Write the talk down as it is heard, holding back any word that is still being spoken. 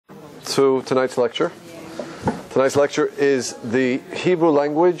to tonight's lecture. Tonight's lecture is the Hebrew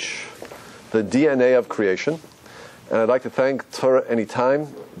language, the DNA of creation. And I'd like to thank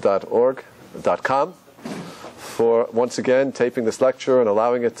TorahAnytime.org.com for once again taping this lecture and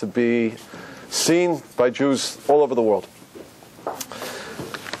allowing it to be seen by Jews all over the world.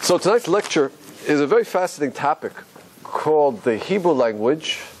 So tonight's lecture is a very fascinating topic called the Hebrew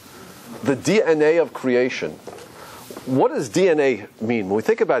language, the DNA of creation. What does DNA mean? When we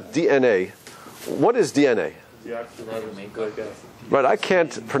think about DNA, what is DNA? Right, I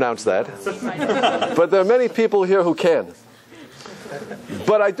can't pronounce that. But there are many people here who can.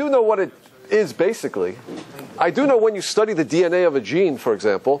 But I do know what it is basically. I do know when you study the DNA of a gene, for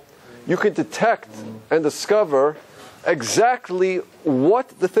example, you can detect and discover exactly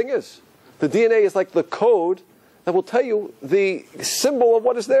what the thing is. The DNA is like the code that will tell you the symbol of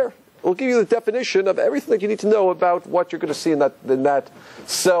what is there. It will give you the definition of everything that you need to know about what you're going to see in that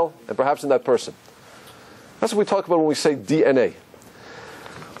cell and perhaps in that person. That's what we talk about when we say DNA.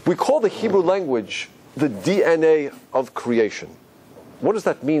 We call the Hebrew language the DNA of creation. What does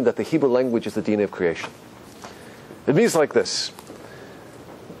that mean, that the Hebrew language is the DNA of creation? It means like this.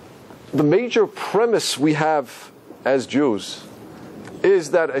 The major premise we have as Jews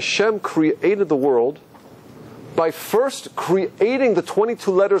is that Hashem created the world by first creating the 22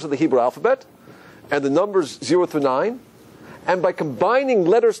 letters of the Hebrew alphabet and the numbers 0 through 9, and by combining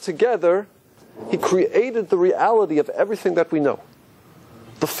letters together, He created the reality of everything that we know.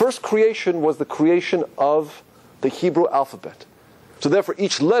 The first creation was the creation of the Hebrew alphabet. So therefore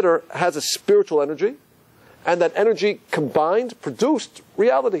each letter has a spiritual energy, and that energy combined produced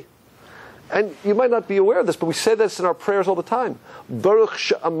reality. And you might not be aware of this, but we say this in our prayers all the time. Baruch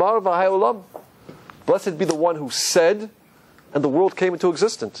she'amar v'haya olam. Blessed be the one who said, and the world came into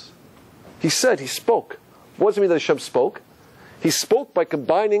existence. He said, He spoke. What does it mean that Hashem spoke? He spoke by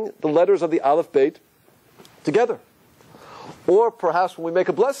combining the letters of the alef-bait together. Or perhaps when we make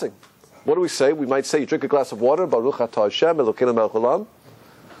a blessing, what do we say? We might say, you drink a glass of water, Baruch atah Hashem, Elokeinu melech haolam.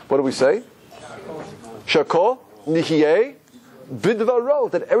 What do we say? Shako, nihiyeh,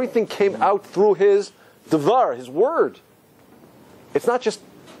 bidvaro, that everything came out through His devar, His word. It's not just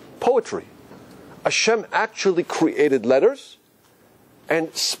poetry. Hashem actually created letters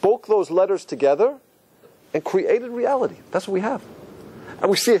and spoke those letters together and created reality. That's what we have.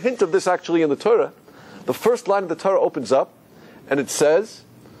 And we see a hint of this actually in the Torah. The first line of the Torah opens up and it says,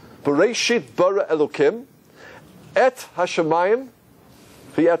 Bereshit bara Elokim et hashamayim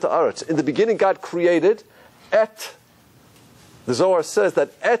v'et haaretz. In the beginning God created et. The Zohar says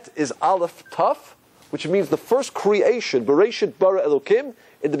that et is aleph taf, which means the first creation, Bereshit bara Elokim.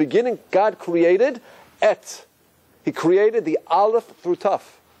 In the beginning, God created et. He created the aleph through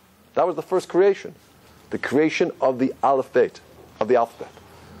taf. That was the first creation. The creation of the alef-bait, of the alphabet.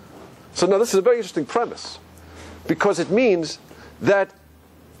 So now this is a very interesting premise, because it means that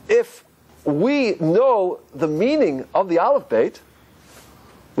if we know the meaning of the alef-bait,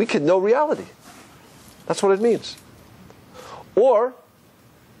 we can know reality. That's what it means. Or,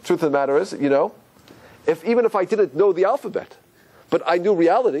 truth of the matter is, even if I didn't know the alphabet, but I knew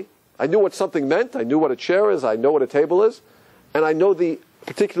reality, I knew what something meant, I knew what a chair is, I know what a table is, and I know the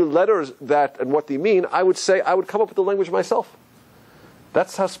particular letters and what they mean, I would come up with the language myself.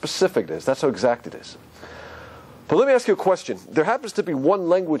 That's how specific it is. That's how exact it is. But let me ask you a question. There happens to be one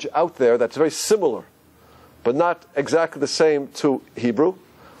language out there that's very similar, but not exactly the same to Hebrew,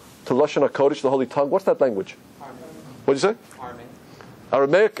 to Lashon HaKodesh, the Holy Tongue. What's that language? What did you say?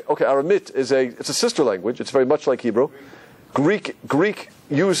 Aramaic. Okay, Aramit is a sister language. It's very much like Hebrew. Greek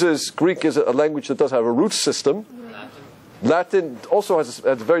is a language that does have a root system. Latin also has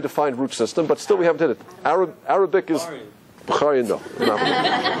a very defined root system, but still we haven't hit it. Arabic is Bukharian, no.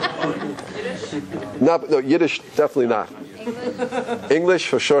 No, Yiddish definitely not. English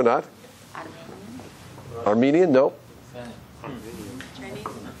for sure not. Armenian, no.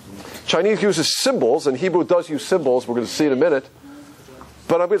 Chinese uses symbols, and Hebrew does use symbols. We're going to see in a minute.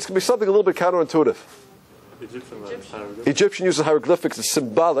 But it's going to be something a little bit counterintuitive. Egyptian uses hieroglyphics, it's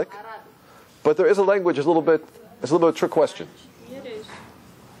symbolic, but there is a language. It's a little bit of a trick question.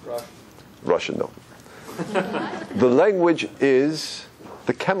 Russian, no. The language is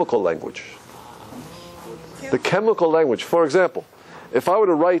the chemical language. The chemical language. For example, if I were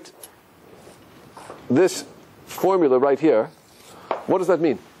to write this formula right here, what does that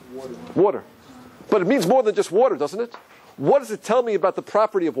mean? Water. But it means more than just water, doesn't it? What does it tell me about the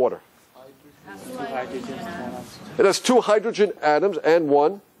property of water? It has 2 hydrogen atoms and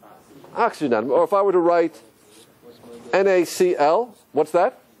 1 oxygen atom. Or if I were to write NaCl, what's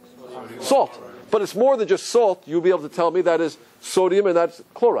that? Salt. But it's more than just salt. You'll be able to tell me that is sodium and that's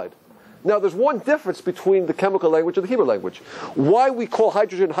chloride. Now, there's one difference between the chemical language and the Hebrew language. Why we call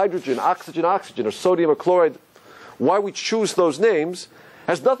hydrogen, hydrogen, oxygen, oxygen, or sodium or chloride, why we choose those names,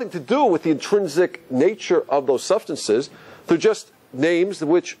 has nothing to do with the intrinsic nature of those substances. They're just names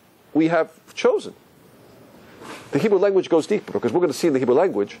which we have chosen. The Hebrew language goes deeper, because we're going to see in the Hebrew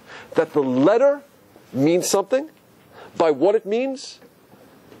language that the letter means something by what it means,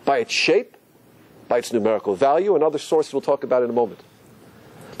 by its shape, by its numerical value, and other sources we'll talk about in a moment.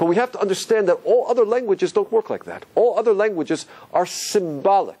 But we have to understand that all other languages don't work like that. All other languages are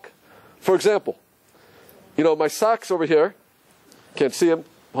symbolic. For example, my socks over here, can't see them,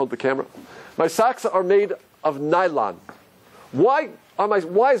 hold the camera. My socks are made of nylon. Why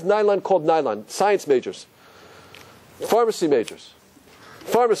is nylon called nylon? Science majors, pharmacy majors,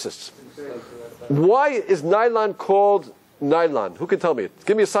 pharmacists. Why is nylon called nylon? Who can tell me it?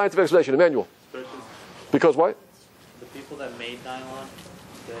 Give me a scientific explanation, Emmanuel. Because why? The people that made nylon,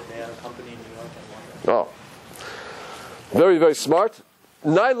 they had a company in New York and London. Oh. Very, very smart.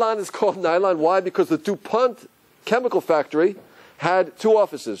 Nylon is called nylon. Why? Because the DuPont chemical factory had two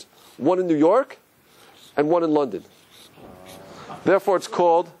offices, one in New York and one in London. Therefore, it's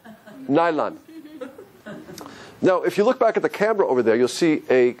called nylon. Now, if you look back at the camera over there, you'll see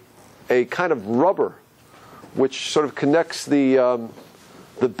a kind of rubber which sort of connects the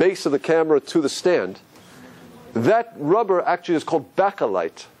base of the camera to the stand. That rubber actually is called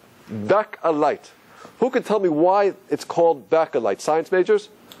bakelite. Bakelite. Who can tell me why it's called bakelite? Science majors?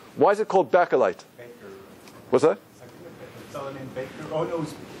 Why is it called bakelite? Baker. What's that? A fellow named Baker. Oh no,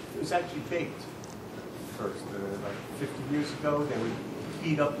 it was actually baked first. Like 50 years ago, they would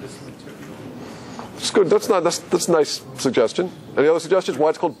heat up this material. It's good. That's a nice suggestion. Any other suggestions? Why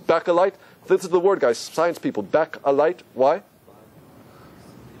it's called bakelite? This is the word, guys. Science people. Bakelite. Why?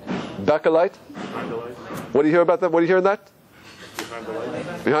 Bakelite. What do you hear about that? What do you hear in that? Behind the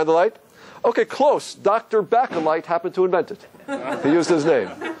light. Behind the light? Okay, close. Dr. Bakelite happened to invent it. He used his name.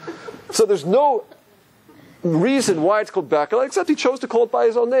 So there's no reason why it's called bakelite, except he chose to call it by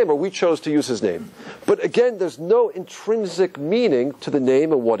his own name, or we chose to use his name. But again, there's no intrinsic meaning to the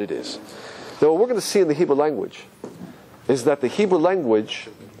name and what it is. Now, what we're going to see in the Hebrew language is that the Hebrew language,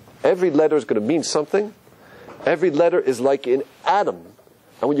 every letter is going to mean something. Every letter is like an atom.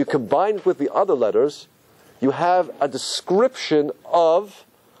 And when you combine it with the other letters, you have a description of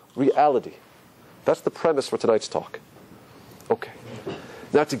reality. That's the premise for tonight's talk. Okay.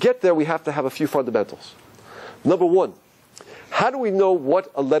 Now, to get there, we have to have a few fundamentals. Number one, how do we know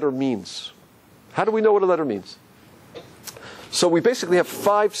what a letter means? How do we know what a letter means? So we basically have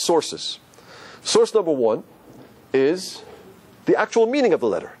 5 sources. Source number 1 is the actual meaning of the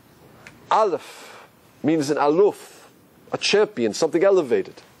letter. Aleph means an aluf, a champion, something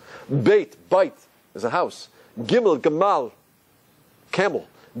elevated. Bait is a house. Gimel, gamal, camel.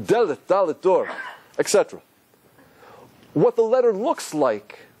 Dalet, dalet, door, etc. What the letter looks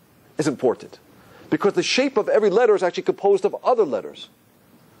like is important, because the shape of every letter is actually composed of other letters.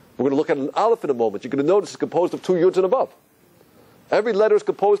 We're going to look at an aleph in a moment. You're going to notice it's composed of 2 yuds and above. Every letter is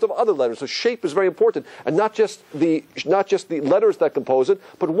composed of other letters, so shape is very important, and not just the letters that compose it,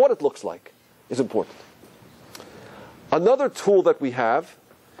 but what it looks like is important. Another tool that we have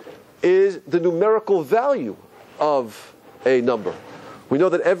is the numerical value of a number. We know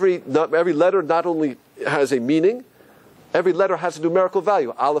that every letter not only has a meaning, every letter has a numerical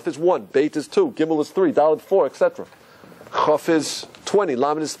value. Aleph is 1, Beit is 2, Gimel is 3, Dalet 4, etc. Chaf is 20,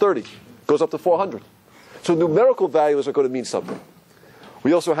 Lamed is 30, goes up to 400. So numerical values are going to mean something.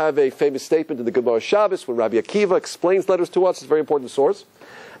 We also have a famous statement in the Gemara Shabbos when Rabbi Akiva explains letters to us. It's a very important source.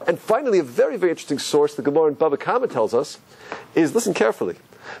 And finally, a very, very interesting source the Gemara in Bava Kama tells us is, listen carefully,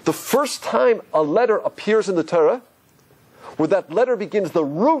 the first time a letter appears in the Torah, where that letter begins the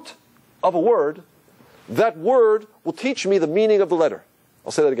root of a word, that word will teach me the meaning of the letter.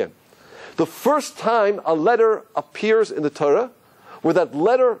 I'll say that again. The first time a letter appears in the Torah, where that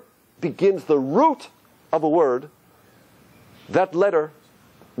letter begins the root of a word, that word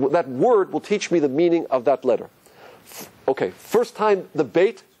will teach me the meaning of that letter. Okay, first time the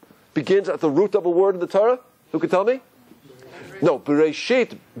bait begins at the root of a word in the Torah, who can tell me? No,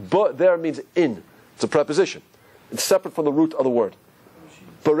 Bereshit, but there means in. It's a preposition. It's separate from the root of the word.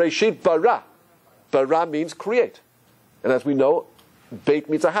 Bereshit bara. Bara means create. And as we know, bait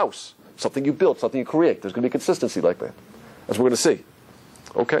means a house. Something you build, something you create. There's going to be consistency like that, as we're going to see.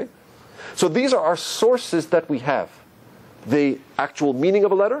 Okay? So these are our sources that we have. The actual meaning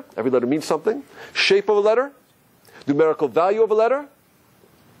of a letter. Every letter means something. Shape of a letter. Numerical value of a letter.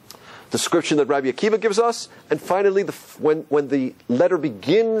 Description that Rabbi Akiva gives us. And finally, when the letter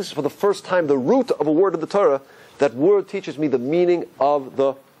begins for the first time, the root of a word of the Torah, that word teaches me the meaning of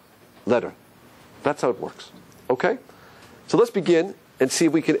the letter. That's how it works. Okay? So let's begin and see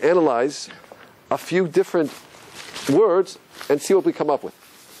if we can analyze a few different words and see what we come up with.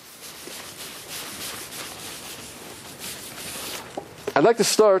 I'd like to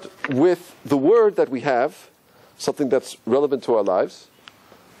start with the word that we have, something that's relevant to our lives.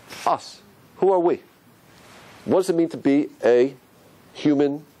 Us. Who are we? What does it mean to be a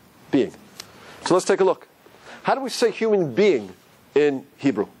human being? So let's take a look. How do we say human being in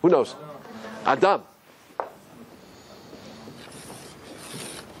Hebrew? Who knows? Adam.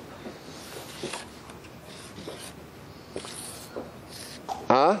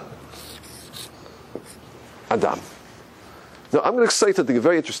 Adam. Now I'm going to say something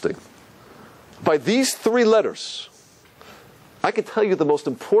very interesting. By these three letters, I can tell you the most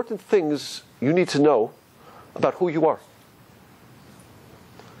important things you need to know about who you are.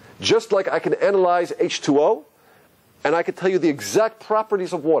 Just like I can analyze H2O, and I can tell you the exact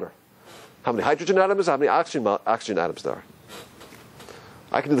properties of water. How many hydrogen atoms, how many oxygen atoms there are.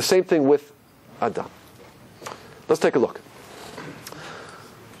 I can do the same thing with Adam. Let's take a look.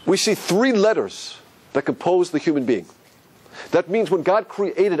 We see three letters that compose the human being. That means when God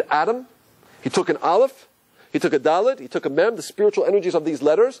created Adam, he took an aleph, he took a dalet, he took a mem, the spiritual energies of these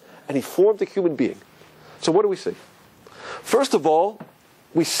letters, and he formed a human being. So what do we see? First of all,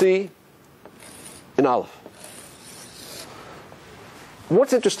 we see an aleph.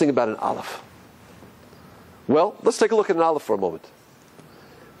 What's interesting about an aleph? Well, let's take a look at an aleph for a moment.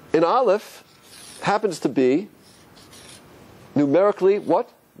 An aleph happens to be numerically what?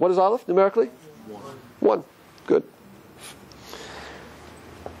 What is aleph numerically? 1. Good.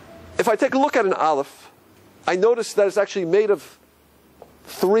 If I take a look at an aleph, I notice that it's actually made of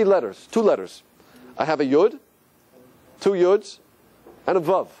 3 letters, 2 letters. I have a yud, 2 yuds, and a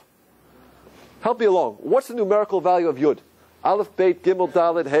vav. Help me along. What's the numerical value of yud? Alef-bait, gimel,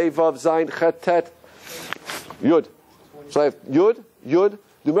 dalet, hey, vav, zayin, chet, tet, yud. So I have yud,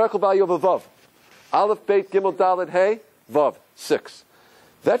 numerical value of a vav. Alef-bait, gimel, dalet, hey, vav, 6.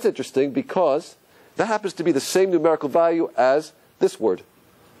 That's interesting because that happens to be the same numerical value as this word.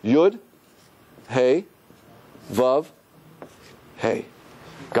 Yud, hey, vav, hey.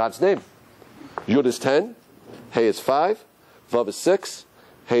 God's name. Yud is 10, hey is 5, vav is 6,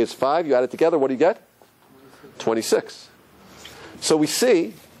 hey is 5. You add it together, what do you get? 26. So we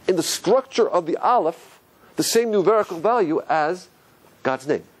see in the structure of the aleph the same numerical value as God's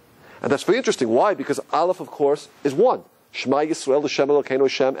name. And that's very interesting. Why? Because aleph, of course, is 1. Shema Yisrael, Hashem Elokeinu,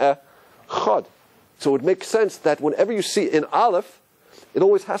 Hashem Echad. So it makes sense that whenever you see an aleph, it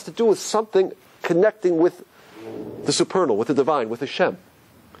always has to do with something connecting with the supernal, with the divine, with Hashem.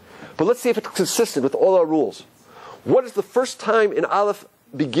 But let's see if it's consistent with all our rules. What is the first time an aleph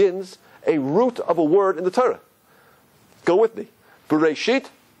begins a root of a word in the Torah? Go with me. Bereshit,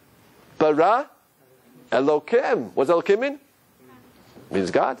 bara, Elokim. What does Elokim mean? It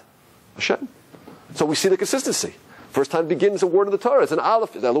means God, Hashem. So we see the consistency. First time it begins a word in the Torah. It's an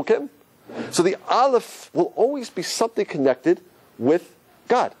aleph, is Elokim. So the aleph will always be something connected with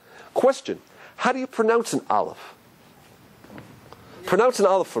God. Question, how do you pronounce an aleph? Pronounce an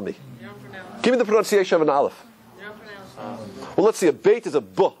aleph for me. Give me the pronunciation of an aleph. Well, let's see, a bait is a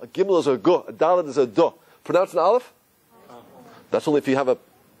b, a gimel is a gu, a dalet is a du. Pronounce an aleph? That's only if you have a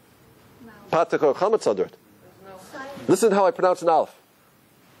patak or a chametz under it. Listen to how I pronounce an aleph.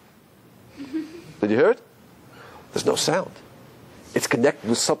 Did you hear it? There's no sound. It's connected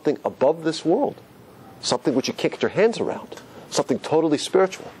with something above this world. Something which you can't get your hands around. Something totally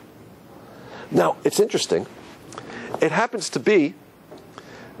spiritual. Now, it's interesting. It happens to be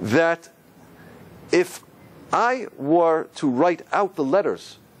that if I were to write out the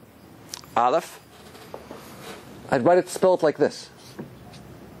letters aleph, I'd write it, spell it like this.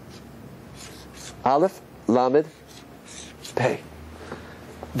 Aleph, lamed, pei.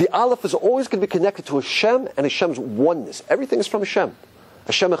 The aleph is always going to be connected to Hashem and Hashem's oneness. Everything is from Hashem.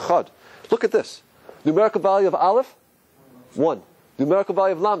 Hashem echad. Look at this. Numerical value of aleph, 1. Numerical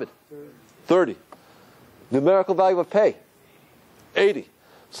value of lamed, 30. Numerical value of pei, 80.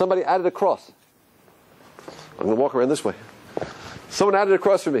 Somebody added a cross. I'm going to walk around this way. Someone added a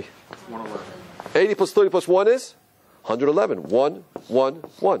cross for me. 111. 80 plus 30 plus 1 is 111. 1, 1,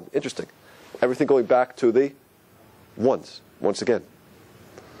 1. Interesting. Everything going back to the ones, once again.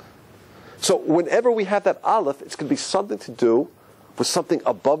 So whenever we have that aleph, it's going to be something to do with something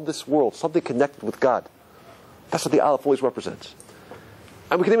above this world, something connected with God. That's what the aleph always represents.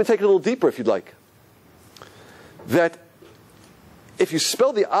 And we can even take it a little deeper if you'd like. That if you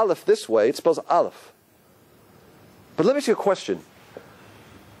spell the aleph this way, it spells aleph. But let me ask you a question.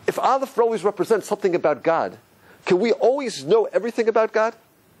 If aleph always represents something about God, can we always know everything about God?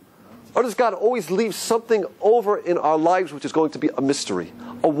 Or does God always leave something over in our lives which is going to be a mystery,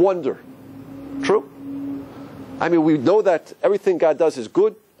 a wonder? True? I mean, we know that everything God does is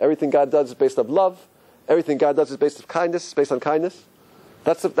good. Everything God does is based on love. Everything God does is based on kindness.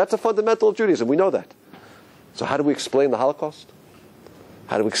 That's a fundamental of Judaism. We know that. So how do we explain the Holocaust?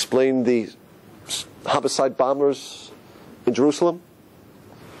 How do we explain the homicide bombers in Jerusalem?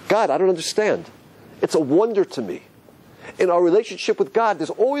 God, I don't understand. It's a wonder to me. In our relationship with God, there's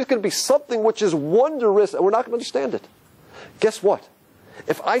always going to be something which is wondrous, and we're not going to understand it. Guess what?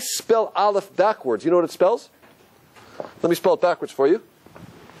 If I spell aleph backwards, you know what it spells? Let me spell it backwards for you.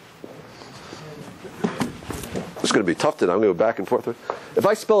 It's going to be tough today. I'm going to go back and forth. If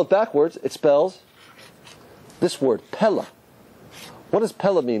I spell it backwards, it spells this word, Pella. What does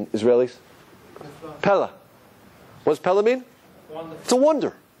Pella mean, Israelis? Pella. What does Pella mean? Wonderful. It's a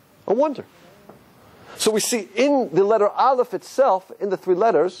wonder. A wonder. So we see in the letter Aleph itself, in the three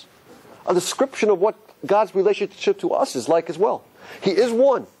letters, a description of what God's relationship to us is like as well. He is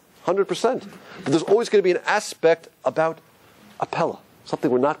one, 100%. But there's always going to be an aspect about a Pella, something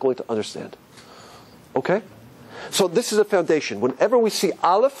we're not going to understand. Okay? So this is a foundation. Whenever we see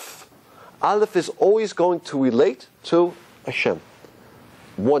Aleph, Aleph is always going to relate to Hashem.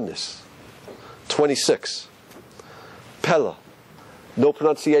 Oneness. 26. Pella. No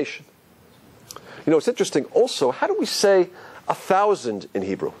pronunciation. You know, it's interesting also, how do we say 1,000 in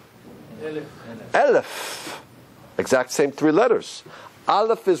Hebrew? Elef. Exact same three letters.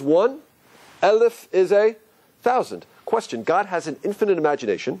 Aleph is one. Elef is 1,000. Question, God has an infinite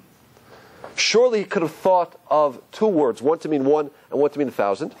imagination. Surely he could have thought of two words, one to mean one and one to mean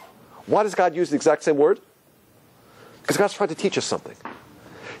 1,000. Why does God use the exact same word? Because God's trying to teach us something.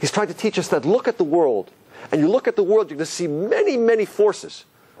 He's trying to teach us that look at the world. And you look at the world, you're going to see many, many forces.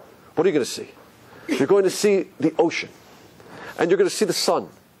 What are you going to see? You're going to see the ocean. And you're going to see the sun,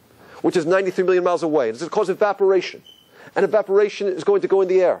 which is 93 million miles away. It's going to cause evaporation. And evaporation is going to go in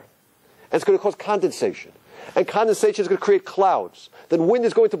the air. And it's going to cause condensation. And condensation is going to create clouds. Then wind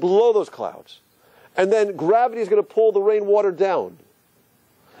is going to blow those clouds. And then gravity is going to pull the rainwater down.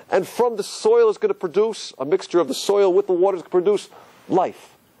 And from the soil is going to produce, a mixture of the soil with the water is going to produce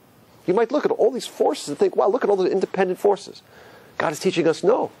life. You might look at all these forces and think, wow, look at all the independent forces. God is teaching us,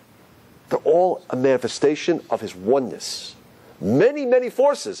 no. They're all a manifestation of His oneness. Many, many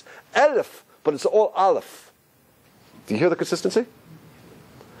forces. Elef, but it's all Aleph. Do you hear the consistency?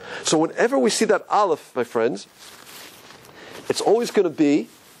 So whenever we see that Aleph, my friends, it's always going to be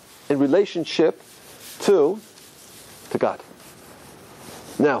in relationship to God.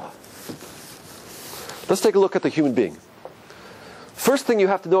 Now, let's take a look at the human being. First thing you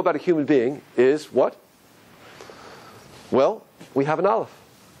have to know about a human being is what? Well, we have an Aleph.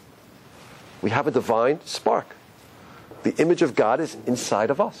 We have a divine spark. The image of God is inside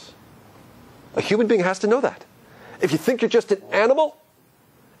of us. A human being has to know that. If you think you're just an animal,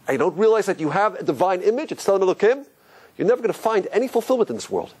 and you don't realize that you have a divine image, it's Tzelem Elokim, you're never going to find any fulfillment in this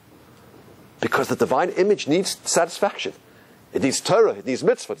world. Because the divine image needs satisfaction. It needs Torah, it needs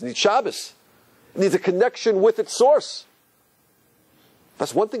mitzvah, it needs Shabbos. It needs a connection with its source.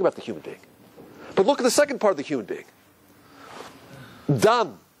 That's one thing about the human being. But look at the second part of the human being.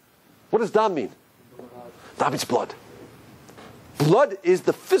 Dam. What does dam mean? Dam means blood. Blood is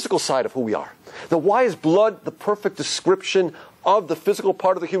the physical side of who we are. Now, why is blood the perfect description of the physical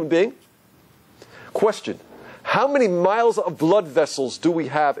part of the human being? Question. How many miles of blood vessels do we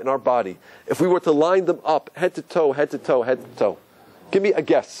have in our body if we were to line them up head to toe, head to toe, head to toe? Give me a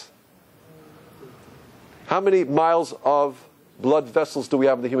guess. How many miles of blood vessels do we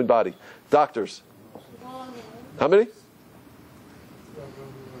have in the human body? Doctors. How many?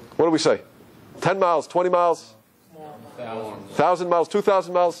 What do we say? 10 miles, 20 miles? 1,000 miles,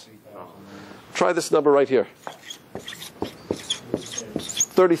 2,000 miles? Try this number right here.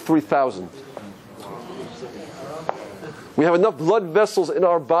 33,000. We have enough blood vessels in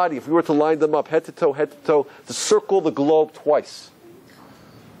our body, if we were to line them up head to toe, to circle the globe twice.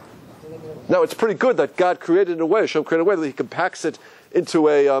 Now, it's pretty good that God created in a way, Hashem created in a way that He compacts it into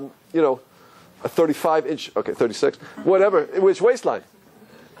a 35-inch, okay, 36, whatever, which waistline.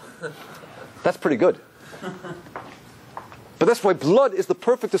 That's pretty good. But that's why blood is the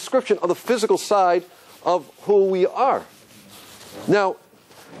perfect description of the physical side of who we are. Now,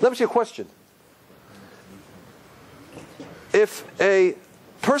 let me ask you a question. If a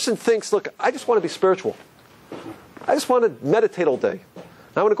person thinks, look, I just want to be spiritual. I just want to meditate all day.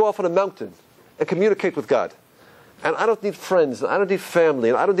 I want to go off on a mountain and communicate with God. And I don't need friends, and I don't need family,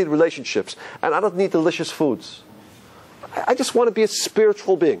 and I don't need relationships, and I don't need delicious foods. I just want to be a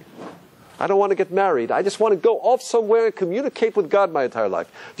spiritual being. I don't want to get married. I just want to go off somewhere and communicate with God my entire life.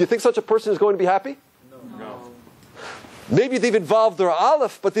 Do you think such a person is going to be happy? No. Maybe they've involved their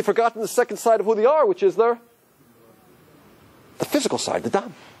aleph, but they've forgotten the second side of who they are, which is the physical side, the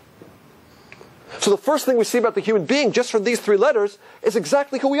dam. So the first thing we see about the human being, just from these three letters, is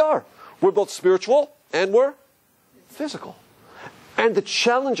exactly who we are. We're both spiritual and we're physical. And the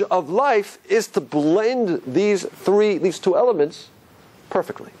challenge of life is to blend these two elements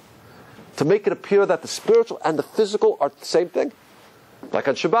perfectly. To make it appear that the spiritual and the physical are the same thing. Like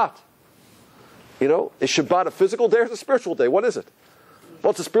on Shabbat. You know, is Shabbat a physical day or a spiritual day? What is it?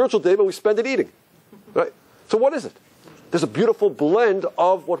 Well, it's a spiritual day, but we spend it eating. Right? So what is it? There's a beautiful blend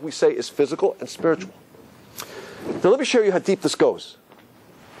of what we say is physical and spiritual. Now let me show you how deep this goes.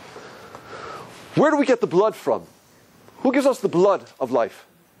 Where do we get the blood from? Who gives us the blood of life?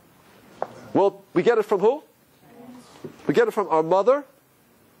 Well, we get it from who? We get it from our mother,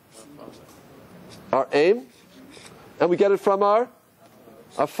 our aim, and we get it from our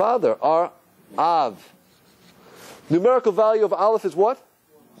father, our Av. Numerical value of Aleph is what?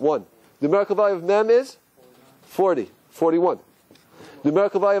 1. Numerical value of Mem is 40, 41.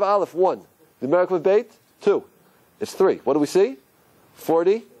 Numerical value of Aleph, 1. Numerical of Bait, 2. It's 3. What do we see?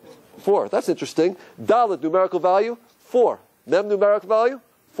 44. That's interesting. Dalet, numerical value, 4. Mem, numerical value,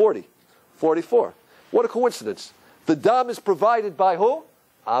 40. 44. What a coincidence. The Dam is provided by who?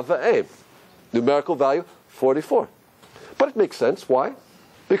 Ava'im. Numerical value, 44. But it makes sense. Why?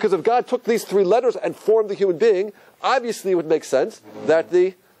 Because if God took these three letters and formed the human being, obviously it would make sense that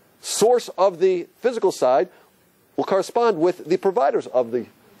the source of the physical side will correspond with the providers of the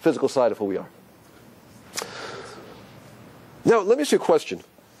physical side of who we are. Now, let me ask you a question.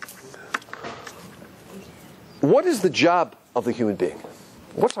 What is the job of the human being?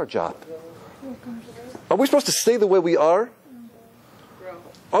 What's our job? Are we supposed to stay the way we are?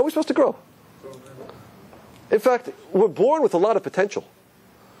 Are we supposed to grow? In fact, we're born with a lot of potential.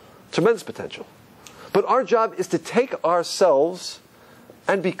 Tremendous potential. But our job is to take ourselves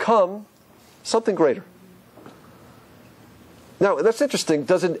and become something greater. Now, that's interesting.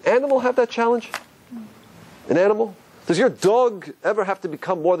 Does an animal have that challenge? An animal? Does your dog ever have to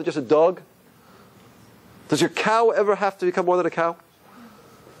become more than just a dog? Does your cow ever have to become more than a cow?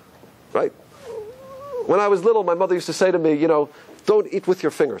 Right? When I was little, my mother used to say to me, you know, don't eat with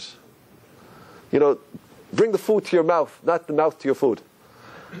your fingers. You know, bring the food to your mouth, not the mouth to your food.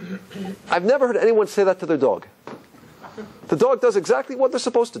 I've never heard anyone say that to their dog. The dog does exactly what they're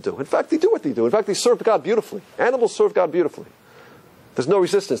supposed to do. In fact, they do what they do. In fact, they serve God beautifully. Animals serve God beautifully. There's no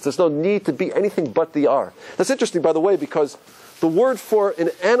resistance. There's no need to be anything but they are. That's interesting, by the way, because the word for an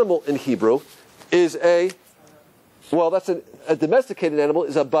animal in Hebrew is a domesticated animal,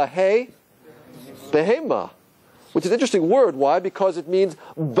 is a behema, which is an interesting word. Why? Because it means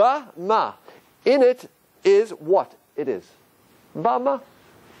ba-ma. In it is what it is. Ba-ma.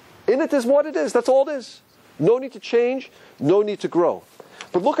 In it is what it is. That's all it is. No need to change, no need to grow.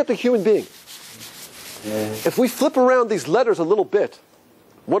 But look at the human being. If we flip around these letters a little bit,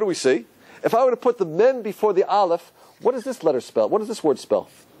 what do we see? If I were to put the mem before the aleph, what does this letter spell? What does this word spell?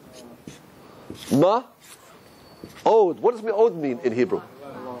 Ma? Od. What does od mean in Hebrew?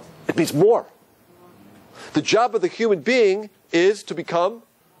 It means more. The job of the human being is to become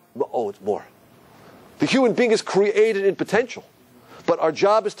ma'od, more. The human being is created in potential. But our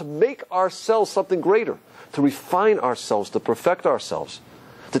job is to make ourselves something greater, to refine ourselves, to perfect ourselves,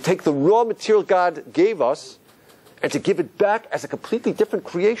 to take the raw material God gave us and to give it back as a completely different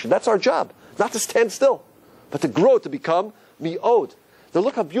creation. That's our job. Not to stand still, but to grow, to become mi'od. Now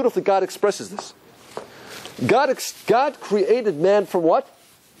look how beautifully God expresses this. God created man from what?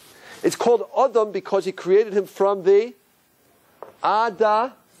 It's called Adam because he created him from the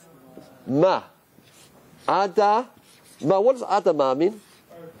Adamah. Adamah. What does Adamah mean?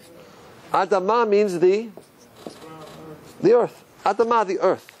 Adamah means the earth. Adamah, the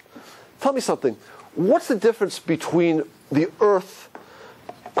earth. Tell me something. What's the difference between the earth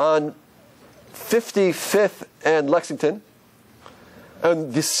on 55th and Lexington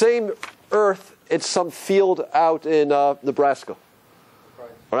and the same earth in some field out in Nebraska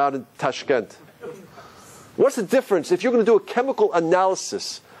or out in Tashkent? What's the difference if you're going to do a chemical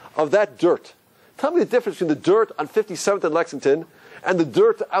analysis of that dirt? Tell me the difference between the dirt on 57th and Lexington and the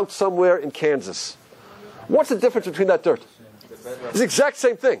dirt out somewhere in Kansas. What's the difference between that dirt? It's the exact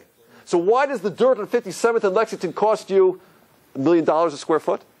same thing. So why does the dirt on 57th and Lexington cost you $1 million a square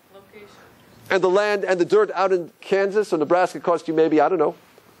foot? Location. And the land and the dirt out in Kansas or Nebraska cost you maybe, I don't know,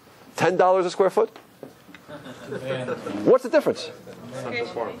 $10 a square foot? What's the difference?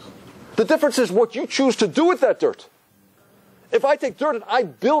 Location. The difference is what you choose to do with that dirt. If I take dirt and I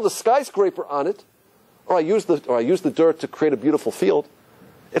build a skyscraper on it, or I use the dirt to create a beautiful field,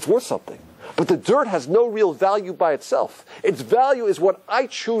 it's worth something. But the dirt has no real value by itself. Its value is what I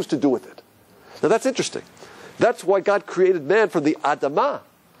choose to do with it. Now that's interesting. That's why God created man from the Adamah.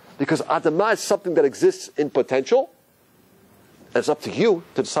 Because Adamah is something that exists in potential, and it's up to you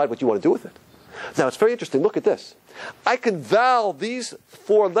to decide what you want to do with it. Now it's very interesting. Look at this. I can vowel these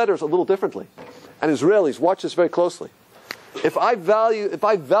 4 letters a little differently. And Israelis, watch this very closely. If I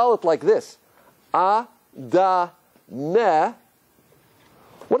vowel it like this, Adameh,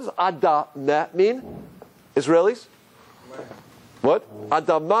 what does Adameh mean? Israelis? What?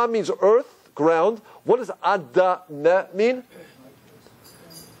 Adamah means earth, ground. What does Adameh mean?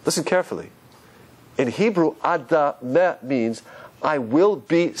 Listen carefully. In Hebrew, Adameh means I will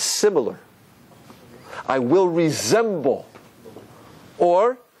be similar. I will resemble.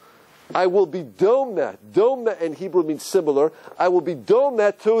 Or I will be domeh. Domeh in Hebrew means similar. I will be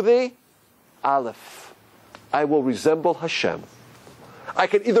domeh to the Aleph. I will resemble Hashem. I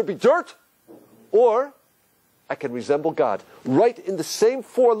can either be dirt or I can resemble God. Right in the same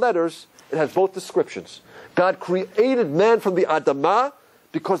 4 letters, it has both descriptions. God created man from the Adamah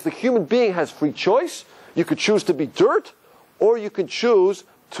because the human being has free choice. You could choose to be dirt or you can choose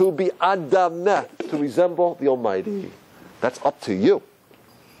to be Adameh, to resemble the Almighty. That's up to you.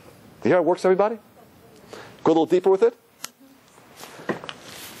 Do you hear how it works, everybody? Go a little deeper with it.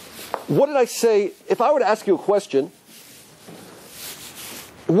 What did I say? If I were to ask you a question,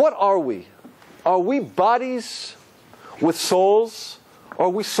 what are we? Are we bodies with souls, or are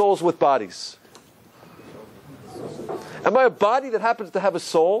we souls with bodies? Am I a body that happens to have a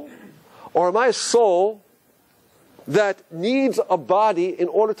soul, or am I a soul that needs a body in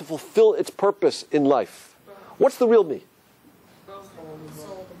order to fulfill its purpose in life? What's the real me?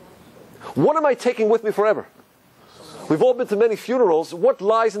 What am I taking with me forever? We've all been to many funerals. What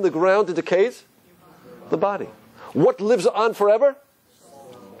lies in the ground and decays? The body. What lives on forever?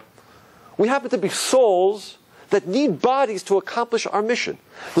 We happen to be souls that need bodies to accomplish our mission.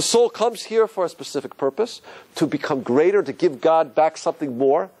 The soul comes here for a specific purpose, to become greater, to give God back something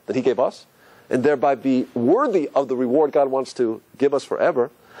more than He gave us, and thereby be worthy of the reward God wants to give us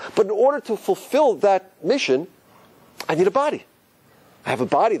forever. But in order to fulfill that mission, I need a body. I have a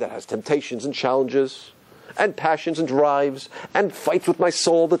body that has temptations and challenges, and passions and drives, and fights with my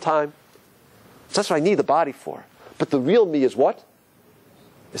soul all the time. So that's what I need the body for. But the real me is what?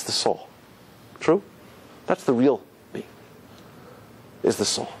 Is the soul. True? That's the real me, is the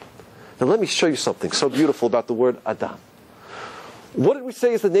soul. Now let me show you something so beautiful about the word Adam. What did we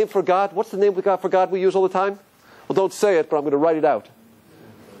say is the name for God? What's the name for God we use all the time? Well, don't say it, but I'm going to write it out.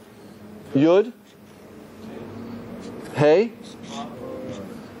 Yud, Hey,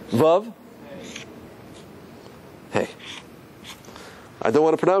 Vav, Hey. I don't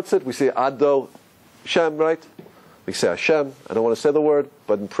want to pronounce it. We say Ado Shem, right? We say Hashem. I don't want to say the word,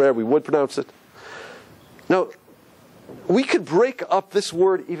 but in prayer we would pronounce it. Now, we could break up this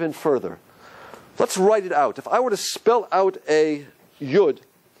word even further. Let's write it out. If I were to spell out a Yud,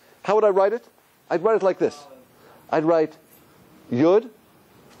 how would I write it? I'd write it like this. I'd write Yud,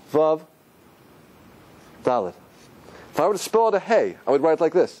 Vav, Dalet. If I were to spell out a Hey, I would write it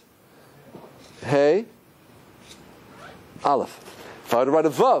like this. Hey, Aleph. If I were to write a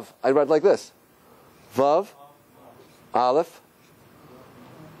Vav, I'd write it like this. Vav, Aleph,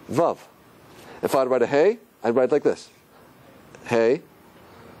 Vav. If I were to write a Hey, I'd write it like this. Hey,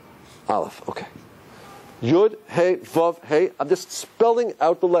 Aleph. Okay. Yud, Hey, Vav, Hey. I'm just spelling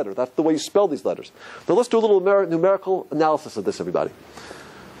out the letter. That's the way you spell these letters. Now let's do a little numerical analysis of this, everybody.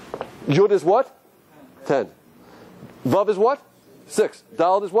 Yud is what? 10. Vav is what? 6.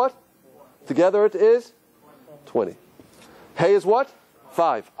 Dalet is what? Together it is 20. Hey is what?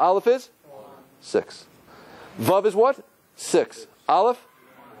 5. Aleph is 6. Vav is what? 6. Aleph?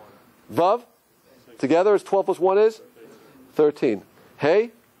 Vav? Together is 12 plus 1 is 13.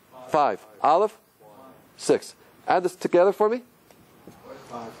 Hey? 5. Aleph? 6. Add this together for me.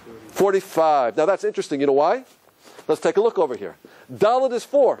 45. Now that's interesting. You know why? Let's take a look over here. Dalet is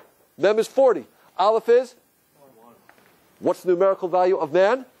 4. Mem is 40. Aleph is? What's the numerical value of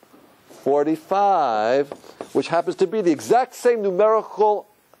man? 45, which happens to be the exact same numerical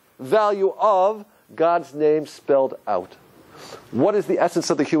value of God's name spelled out. What is the essence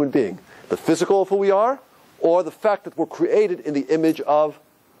of the human being? The physical of who we are, or the fact that we're created in the image of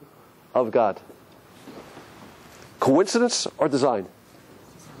God? Coincidence or design?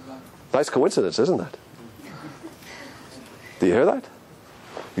 Nice coincidence, isn't that? Do you hear that?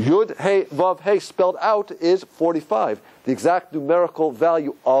 Yud, Hey, Vav, Hey spelled out is 45, the exact numerical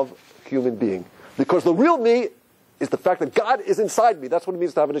value of human being. Because the real me is the fact that God is inside me. That's what it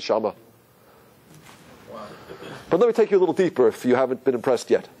means to have a neshama. But let me take you a little deeper if you haven't been impressed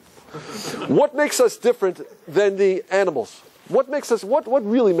yet. What makes us different than the animals? What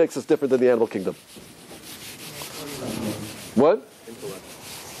really makes us different than the animal kingdom? What?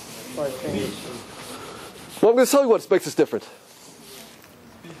 Well, I'm going to tell you what makes us different.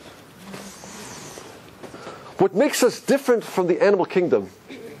 What makes us different from the animal kingdom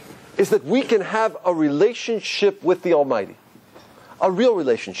is that we can have a relationship with the Almighty. A real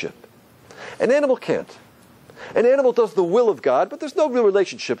relationship. An animal can't. An animal does the will of God, but there's no real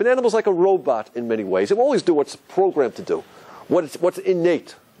relationship. An animal's like a robot in many ways. It will always do what's programmed to do, what's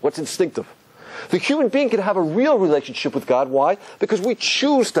innate, what's instinctive. The human being can have a real relationship with God. Why? Because we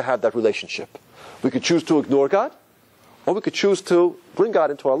choose to have that relationship. We could choose to ignore God, or we could choose to bring God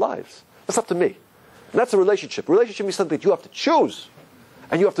into our lives. That's up to me. And that's a relationship. A relationship means something that you have to choose,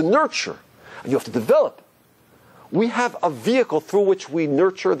 and you have to nurture, and you have to develop. We have a vehicle through which we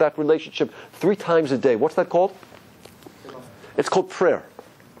nurture that relationship 3 times a day. What's that called? It's called prayer.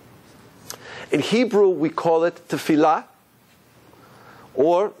 In Hebrew, we call it tefillah,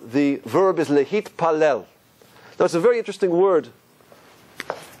 or the verb is lehit palel. Now, it's a very interesting word,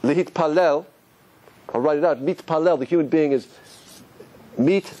 lehit palel. I'll write it out. Mit palel, the human being is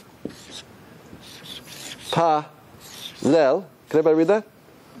mit palel. Can anybody read that?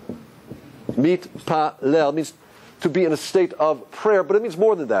 Mit palel means to be in a state of prayer, but it means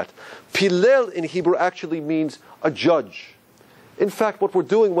more than that. Pilel in Hebrew actually means a judge. In fact, what we're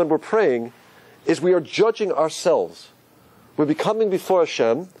doing when we're praying is we are judging ourselves. We're becoming before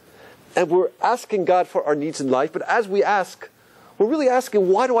Hashem, and we're asking God for our needs in life, but as we ask, we're really asking,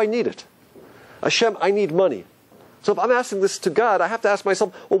 why do I need it? Hashem, I need money. So if I'm asking this to God, I have to ask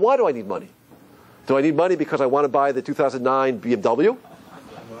myself, well, why do I need money? Do I need money because I want to buy the 2009 BMW?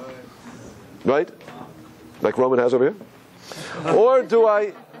 Right? Like Roman has over here? Or do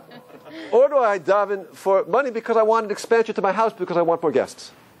I daven for money because I want an expansion to my house because I want more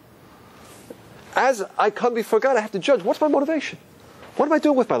guests? As I come before God, I have to judge, what's my motivation? What am I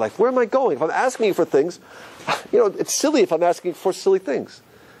doing with my life? Where am I going? If I'm asking you for things, it's silly if I'm asking for silly things.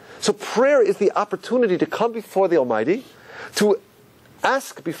 So prayer is the opportunity to come before the Almighty, to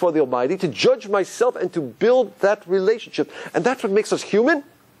ask before the Almighty, to judge myself and to build that relationship. And that's what makes us human.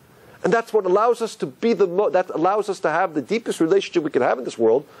 And that's what allows us to be that allows us to have the deepest relationship we can have in this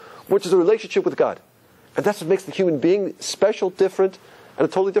world, which is a relationship with God. And that's what makes the human being special, different, and a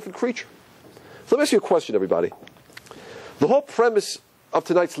totally different creature. So let me ask you a question, everybody. The whole premise of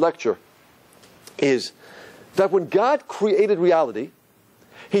tonight's lecture is that when God created reality,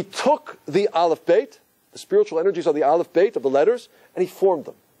 He took the alef-bait, the spiritual energies of the alef-bait, of the letters, and He formed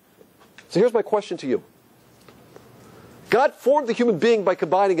them. So here's my question to you. God formed the human being by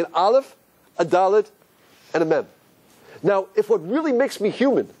combining an aleph, a dalet, and a mem. Now, if what really makes me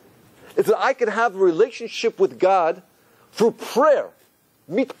human is that I can have a relationship with God through prayer,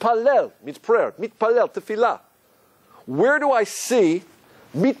 mitpalel means prayer, mitpalel, tefillah. Where do I see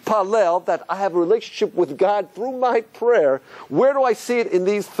mitpalel, that I have a relationship with God through my prayer? Where do I see it in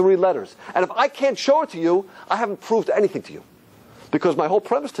these 3 letters? And if I can't show it to you, I haven't proved anything to you. Because my whole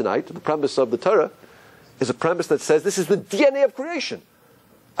premise tonight, the premise of the Torah, is a premise that says this is the DNA of creation.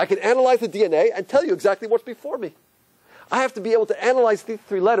 I can analyze the DNA and tell you exactly what's before me. I have to be able to analyze these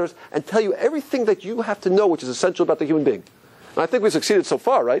 3 letters and tell you everything that you have to know which is essential about the human being. And I think we've succeeded so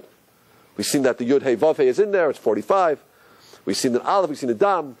far, right? We've seen that the Yud Hey Vav Hey is in there, it's 45. We've seen the Aleph, we've seen the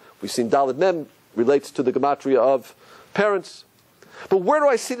Dam, we've seen Dalet Mem relates to the gematria of parents. But where do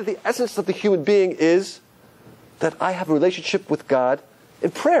I see that the essence of the human being is that I have a relationship with God in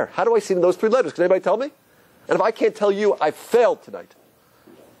prayer? How do I see it in those 3 letters? Can anybody tell me? And if I can't tell you, I failed tonight.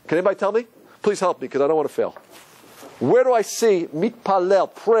 Can anybody tell me? Please help me, because I don't want to fail. Where do I see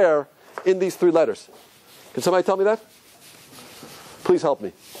mitpalel, prayer, in these 3 letters? Can somebody tell me that? Please help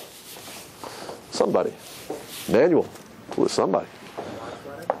me. Somebody. Manual. Somebody.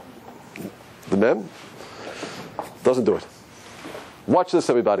 The mem? Doesn't do it. Watch this,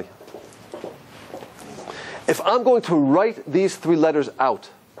 everybody. If I'm going to write these 3 letters out,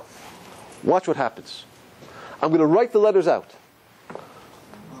 watch what happens. I'm going to write the letters out.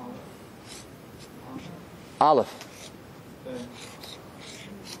 Aleph.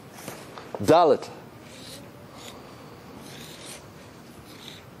 Dalet.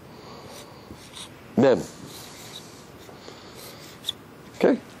 Mem.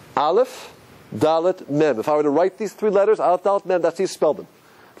 Okay? Aleph, Dalet, Mem. If I were to write these 3 letters, Aleph, Dalet, Mem, that's how you spell them.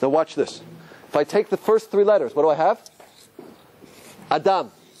 Now watch this. If I take the first 3 letters, what do I have?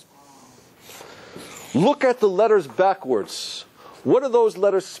 Adam. Look at the letters backwards. What do those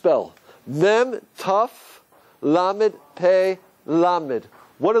letters spell? Mem, Taf, Lamed, Pei, Lamed.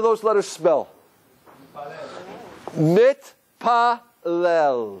 What do those letters spell? Mitpalel.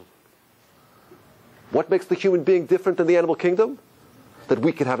 What makes the human being different than the animal kingdom? That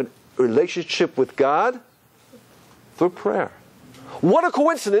we can have a relationship with God through prayer. What a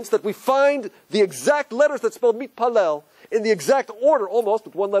coincidence that we find the exact letters that spell mitpalel in the exact order, almost,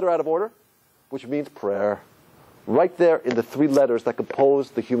 with one letter out of order, which means prayer. Right there in the three letters that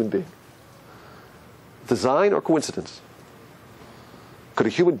compose the human being. Design or coincidence? Could a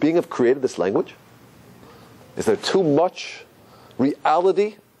human being have created this language? Is there too much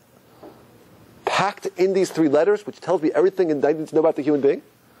reality packed in these three letters, which tells me everything I need to know about the human being?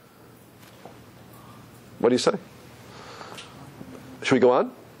 What do you say? Should we go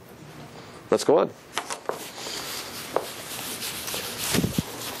on? Let's go on.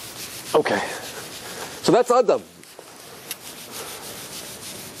 Okay. So that's Adam.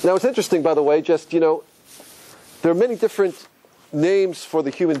 Now it's interesting, by the way, just, there are many different names for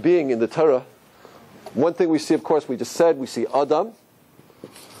the human being in the Torah. One thing we see, of course, we just said, we see Adam.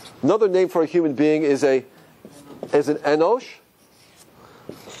 Another name for a human being is an Enosh.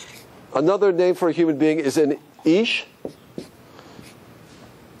 Another name for a human being is an Ish.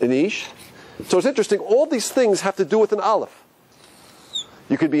 An Ish. So it's interesting, all these things have to do with an Aleph.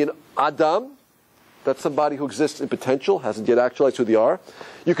 You could be an Adam, that's somebody who exists in potential, hasn't yet actualized who they are.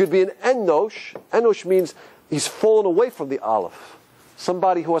 You could be an Enosh. Enosh means he's fallen away from the Aleph.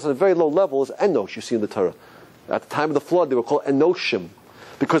 Somebody who was at a very low level is Enosh, you see in the Torah. At the time of the flood, they were called Enoshim,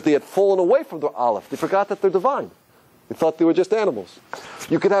 because they had fallen away from their Aleph. They forgot that they're divine. They thought they were just animals.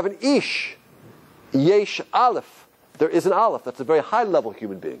 You could have an Ish, Yesh Aleph. There is an Aleph. That's a very high-level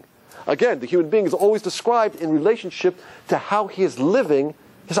human being. Again, the human being is always described in relationship to how he is living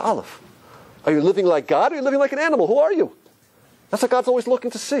his Aleph. Are you living like God, or are you living like an animal? Who are you? That's what God's always looking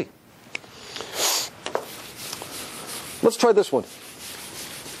to see. Let's try this one.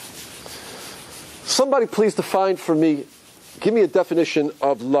 Somebody please define for me, give me a definition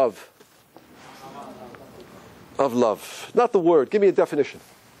of love. Of love. Not the word, give me a definition.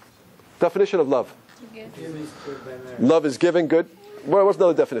 Definition of love. Love is giving, good. What's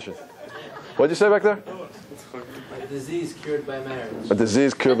another definition? What did you say back there? A disease cured by marriage. A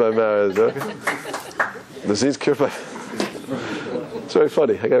disease cured by marriage. Okay. Disease cured by... It's very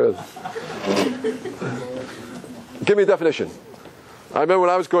funny. I got Give me a definition. I remember when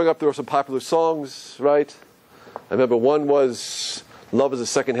I was growing up, there were some popular songs, right? I remember one was, love is a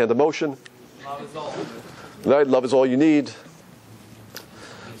second-hand emotion. Love is all. Right? Love is all you need.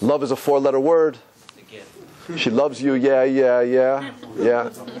 Love is a four-letter word. She loves you, yeah.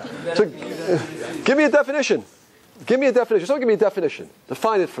 So, give me a definition. Give me a definition. Someone give me a definition.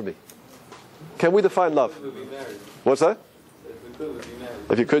 Define it for me. Can we define love? What's that?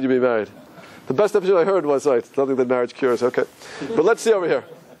 If you could, you'd be married. The best definition I heard was, right, nothing that marriage cures. Okay. But let's see over here.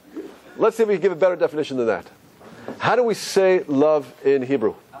 Let's see if we can give a better definition than that. How do we say love in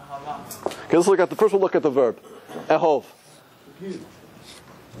Hebrew? Okay, let's look at the first. We'll look at the verb. Ehov.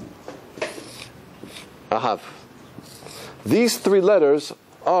 Ahav. These three letters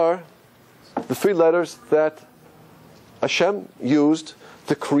are the three letters that Hashem used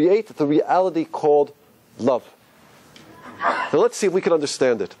to create the reality called love. Now let's see if we can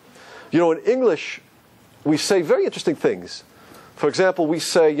understand it. In English, we say very interesting things. For example, we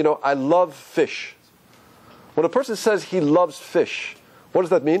say, I love fish. When a person says he loves fish, what does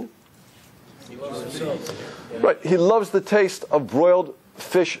that mean? He loves himself. Right, he loves the taste of broiled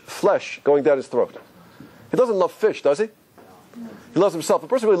fish flesh going down his throat. He doesn't love fish, does he? He loves himself. If a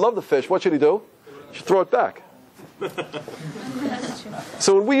person really loved the fish, what should he do? He should throw it back.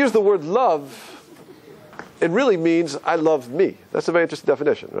 So when we use the word love, it really means I love me. That's a very interesting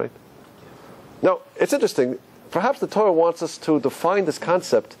definition, right? Now, it's interesting. Perhaps the Torah wants us to define this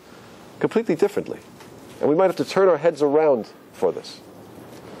concept completely differently. And we might have to turn our heads around for this.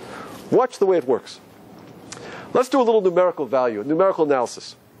 Watch the way it works. Let's do a little numerical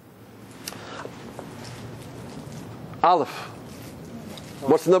analysis. Aleph.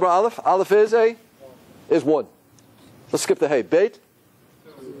 What's the number Aleph? Aleph is 1. Let's skip the Hey. Bait?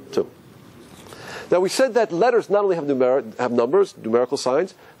 2. Now we said that letters not only have numbers, numerical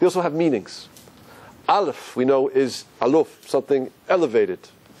signs, they also have meanings. Aleph, we know, is aluf, something elevated,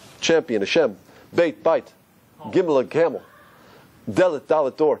 champion, Hashem. Bait, bite. Gimel, a camel. Dalet,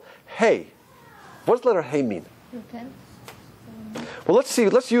 dalet, door. Hey. What does the letter Hey mean? Well, let's see.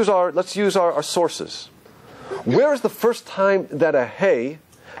 Let's use our sources. Where is the first time that a Hey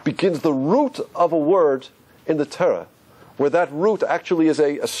begins the root of a word in the Torah, where that root actually is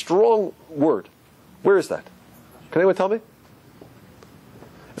a strong word? Where is that? Can anyone tell me?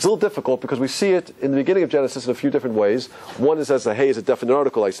 It's a little difficult because we see it in the beginning of Genesis in a few different ways. One is as a hey is a definite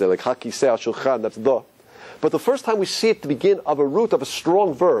article, I say, like haki se'al shulchan, that's the. But the first time we see it at the begin of a root of a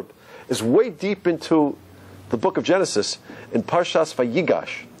strong verb is way deep into the book of Genesis in Parshas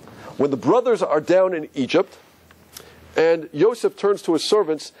Vayigash, when the brothers are down in Egypt, and Yosef turns to his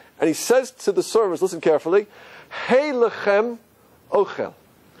servants and he says to the servants, listen carefully, hey lechem ochel.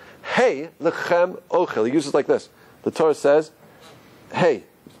 Hey lechem ochel. He uses it like this. The Torah says, hey.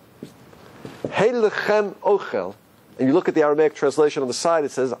 Hey lechem ochel. And you look at the Aramaic translation on the side,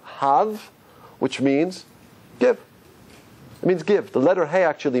 it says hav, which means give. It means give. The letter hey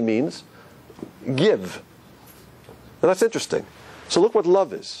actually means give. And that's interesting. So look what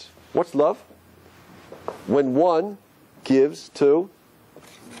love is. What's love? When one gives to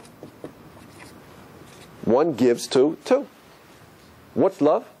two. What's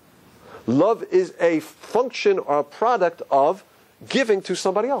love? Love is a function or a product of giving to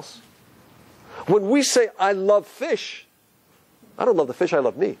somebody else. When we say, I love fish, I don't love the fish, I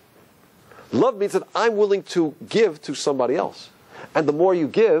love me. Love means that I'm willing to give to somebody else. And the more you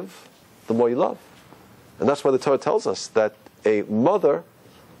give, the more you love. And that's why the Torah tells us that a mother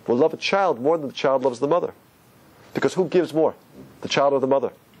will love a child more than the child loves the mother. Because who gives more? The child or the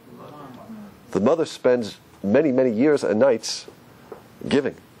mother? The mother spends many, many years and nights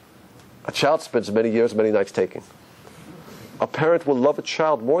giving. A child spends many years, many nights taking. A parent will love a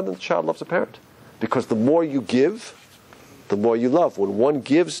child more than the child loves a parent. Because the more you give, the more you love. When one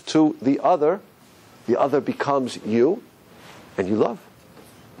gives to the other becomes you, and you love.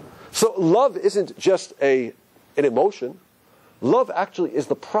 So love isn't just an emotion. Love actually is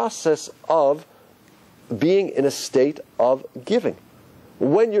the process of being in a state of giving.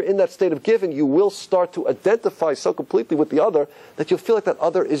 When you're in that state of giving, you will start to identify so completely with the other that you'll feel like that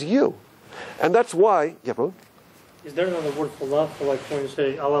other is you. And that's why, yeah, bro? Is there another word for love? For like when you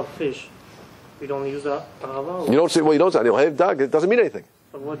say, I love fish, you don't use that? You don't say, well, you don't say, hey, dog, it doesn't mean anything.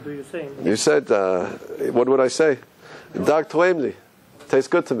 But what do you say? You said, what would I say? Dog toemli. Tastes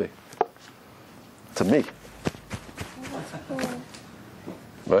good to me. To me.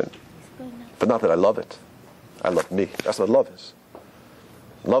 Right? But not that I love it. I love me. That's what love is.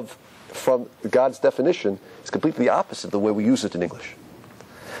 Love, from God's definition, is completely opposite of the way we use it in English.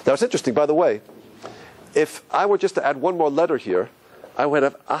 Now, it's interesting, by the way, if I were just to add one more letter here, I would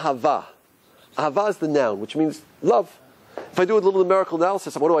have ahava. Ahava is the noun, which means love. If I do a little numerical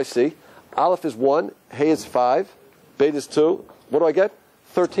analysis, what do I see? Aleph is 1, Hey is 5, Beit is 2. What do I get?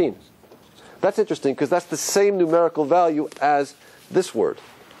 13. That's interesting because that's the same numerical value as this word,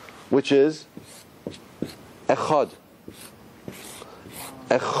 which is echad.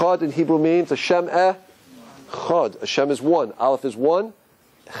 Echad in Hebrew means Hashem echad. Hashem is 1. Aleph is 1.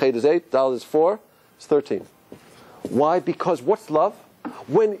 Chet is 8. Dal is 4. It's 13. Why? Because what's love?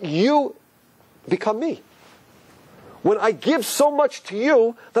 When you become me. When I give so much to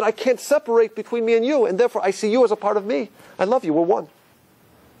you that I can't separate between me and you, and therefore I see you as a part of me. I love you. We're one.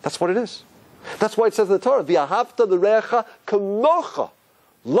 That's what it is. That's why it says in the Torah, V'ahavta l'recha kamocha.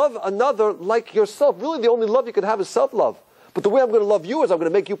 Love another like yourself. Really, the only love you can have is self-love. But the way I'm going to love you is I'm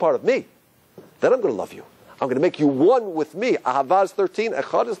going to make you part of me. Then I'm going to love you. I'm going to make you one with me. Ahava is 13,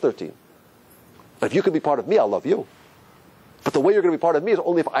 Echad is 13. But if you can be part of me, I'll love you. But the way you're going to be part of me is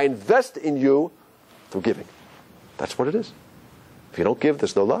only if I invest in you through giving. That's what it is. If you don't give,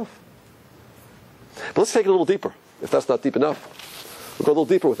 there's no love. But let's take it a little deeper. If that's not deep enough, we'll go a little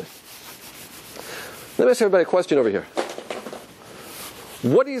deeper with it. Let me ask everybody a question over here.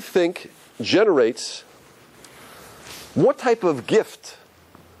 What do you think generates, what type of gift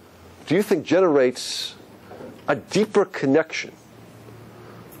do you think generates a deeper connection,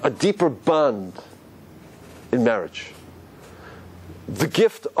 a deeper bond in marriage? The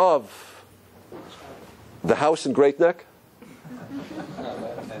gift of the house in Great Neck,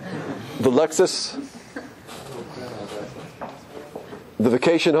 the Lexus, the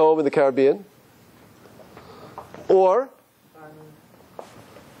vacation home in the Caribbean, or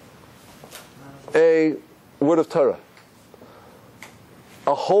a word of Torah,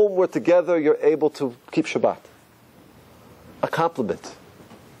 a home where together you're able to keep Shabbat, a compliment,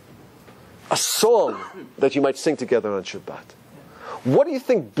 a song that you might sing together on Shabbat. What do you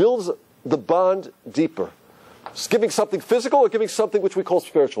think builds the bond deeper? Giving something physical or giving something which we call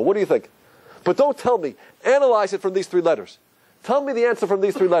spiritual? What do you think? But don't tell me. Analyze it from these 3 letters. Tell me the answer from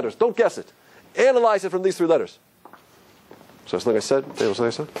these 3 letters. Don't guess it. Analyze it from these 3 letters. So something I said? Was something I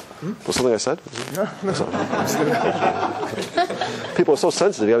said? Was something I said? No. People are so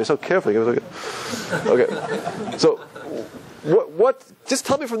sensitive. You have to be so careful. Okay. So, what? Just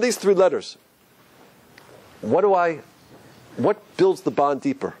tell me from these 3 letters. What do I What builds the bond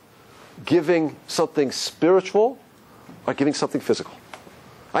deeper? Giving something spiritual or giving something physical?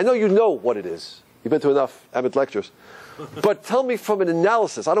 I know you know what it is. You've been to enough Abbott lectures. But tell me from an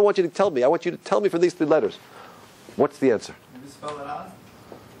analysis. I don't want you to tell me. I want you to tell me from these 3 letters. What's the answer? Can you spell it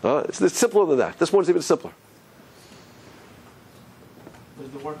out? It's simpler than that. This one's even simpler.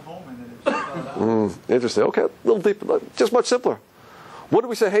 There's the word home in it. If you spell it out. Interesting. Okay, a little deeper. Just much simpler. What do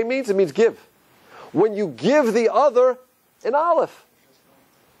we say hey means? It means give. When you give the other an aleph.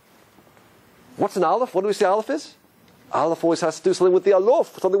 What's an aleph? What do we say aleph is? Aleph always has to do something with the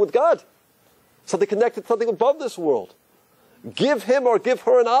alof, something with God. Something connected, something above this world. Give him or give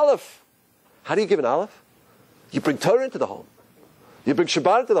her an aleph. How do you give an aleph? You bring Torah into the home. You bring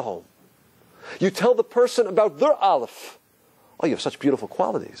Shabbat into the home. You tell the person about their aleph. Oh, you have such beautiful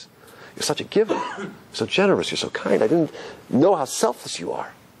qualities. You're such a giver. You're so generous. You're so kind. I didn't know how selfless you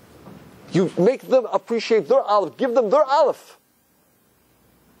are. You make them appreciate their aleph. Give them their aleph.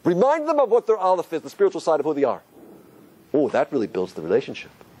 Remind them of what their aleph is, the spiritual side of who they are. Oh, that really builds the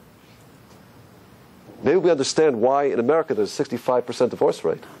relationship. Maybe we understand why in America there's a 65% divorce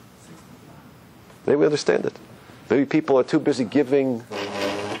rate. Maybe we understand it. Maybe people are too busy giving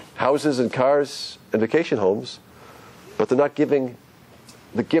houses and cars and vacation homes, but they're not giving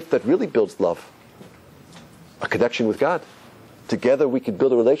the gift that really builds love. A connection with God. Together we can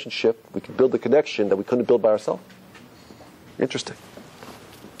build a relationship, we can build the connection that we couldn't build by ourselves. Interesting.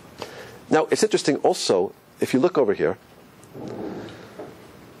 Now, it's interesting also, if you look over here,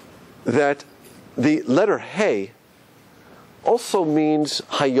 that the letter Hey also means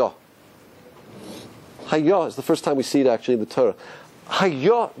Hayah. Hayah is the first time we see it actually in the Torah.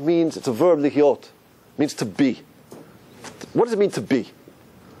 Hayah means, it's a verb, lihyot, means to be. What does it mean to be?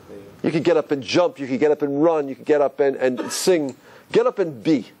 You can get up and jump, you can get up and run, you can get up and sing. Get up and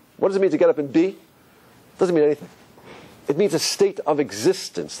be. What does it mean to get up and be? It doesn't mean anything. It means a state of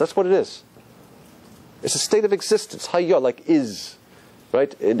existence. That's what it is. It's a state of existence. Hayah, like is.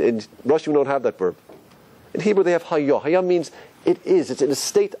 Right? In Russian we don't have that verb. In Hebrew they have hayah. Hayah means it is. It's in a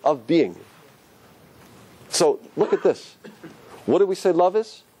state of being. So look at this. What do we say love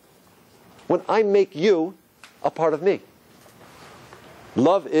is? When I make you a part of me.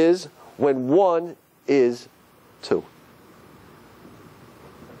 Love is when one is two.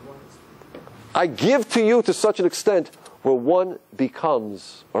 I give to you to such an extent where one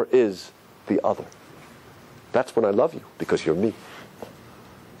becomes or is the other. That's when I love you, because you're me.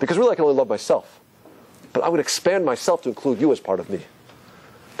 Because really I can only love myself. But I would expand myself to include you as part of me.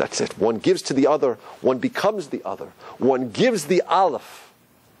 That's it. One gives to the other, one becomes the other. One gives the aleph.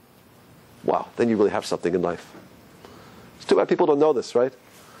 Wow, then you really have something in life. It's too bad people don't know this, right?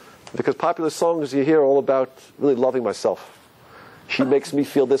 Because popular songs you hear are all about really loving myself. She makes me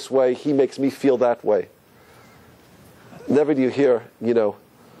feel this way, he makes me feel that way. Never do you hear,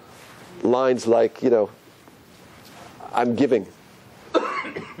 lines like, I'm giving.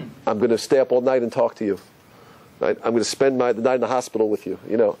 I'm going to stay up all night and talk to you. Right? I'm going to spend the night in the hospital with you.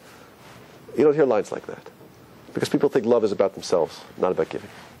 You don't hear lines like that. Because people think love is about themselves, not about giving.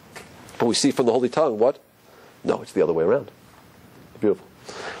 But we see from the Holy Tongue, what? No, it's the other way around. Beautiful.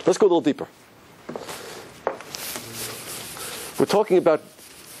 Let's go a little deeper. We're talking about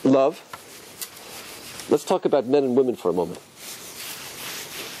love. Let's talk about men and women for a moment.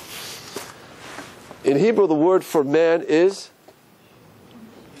 In Hebrew, the word for man is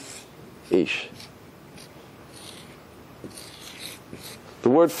ish. The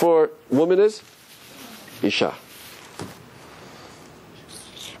word for woman is isha.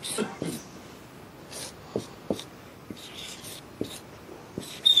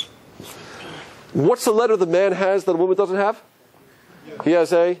 What's the letter the man has that a woman doesn't have? He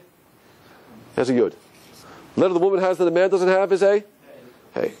has a yud. The letter the woman has that a man doesn't have is a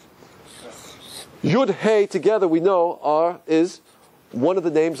hey. Yud, hey together we know is one of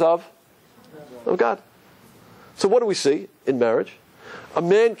the names of God. So what do we see in marriage? A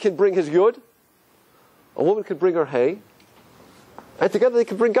man can bring his yud, a woman can bring her hey, and together they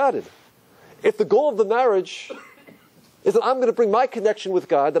can bring God in. If the goal of the marriage is that I'm going to bring my connection with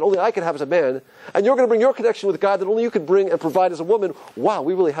God that only I can have as a man, and you're going to bring your connection with God that only you can bring and provide as a woman, wow,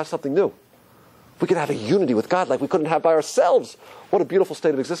 we really have something new. We can have a unity with God like we couldn't have by ourselves. What a beautiful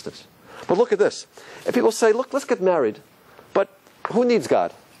state of existence. But look at this. If people say, look, let's get married, but who needs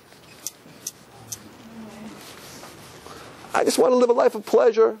God? I just want to live a life of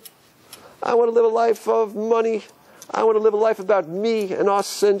pleasure. I want to live a life of money. I want to live a life about me and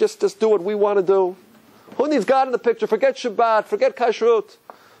us and just do what we want to do. Who needs God in the picture? Forget Shabbat, forget Kashrut,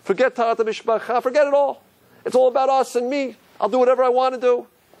 forget Tarat HaMishpacha, forget it all. It's all about us and me. I'll do whatever I want to do.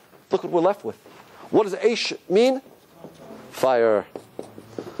 Look what we're left with. What does Aish mean? Fire.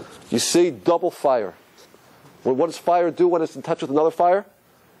 You see, double fire. What does fire do when it's in touch with another fire?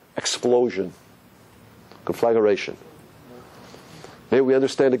 Explosion. Conflagration. Maybe we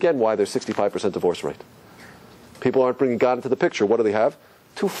understand again why there's 65% divorce rate. People aren't bringing God into the picture. What do they have?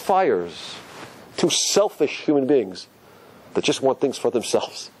 Two fires. Two selfish human beings that just want things for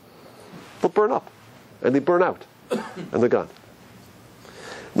themselves. They'll burn up. And they burn out. And they're gone.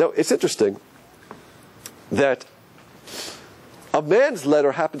 Now, it's interesting that a man's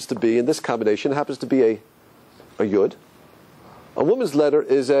letter happens to be, in this combination, happens to be a yud. A woman's letter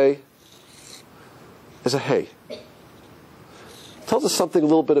is a hey. It tells us something a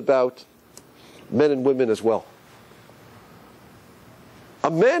little bit about men and women as well. A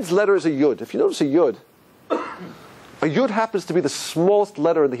man's letter is a yud. If you notice a yud happens to be the smallest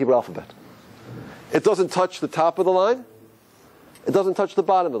letter in the Hebrew alphabet. It doesn't touch the top of the line. It doesn't touch the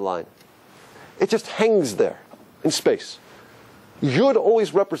bottom of the line. It just hangs there in space. Yud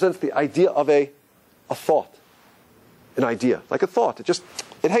always represents the idea of a thought. An idea, like a thought.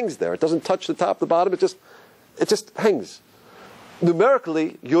 It hangs there. It doesn't touch the top, the bottom. It just hangs.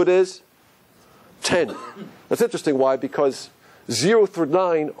 Numerically, Yud is 10. That's interesting. Why? Because 0 through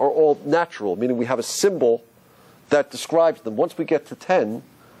 9 are all natural, meaning we have a symbol that describes them. Once we get to 10,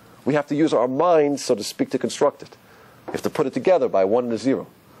 we have to use our minds, so to speak, to construct it. We have to put it together by 1 and a 0.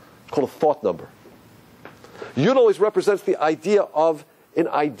 It's called a thought number. Yud always represents the idea of an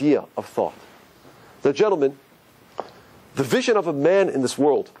idea of thought. Now, gentlemen, the vision of a man in this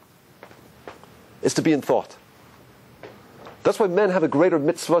world is to be in thought. That's why men have a greater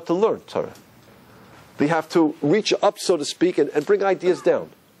mitzvah to learn Torah. They have to reach up, so to speak, and bring ideas down.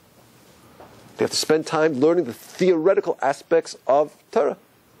 They have to spend time learning the theoretical aspects of Torah,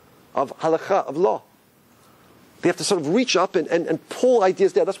 of halakha, of law. They have to sort of reach up and pull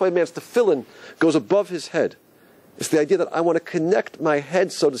ideas down. That's why a man's tefillin goes above his head. It's the idea that I want to connect my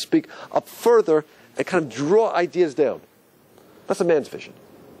head, so to speak, up further and kind of draw ideas down. That's a man's vision.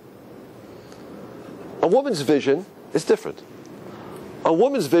 A woman's vision is different. A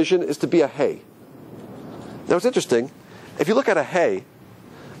woman's vision is to be a hay. Now it's interesting. If you look at a hay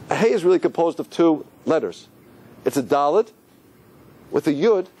is really composed of two letters. It's a dalet with a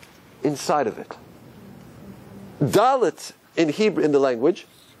yud inside of it. Dalet in Hebrew, in the language,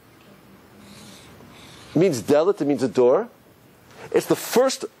 means delet, it means a door. It's the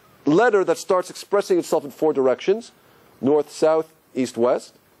first letter that starts expressing itself in 4 directions: north, south, east,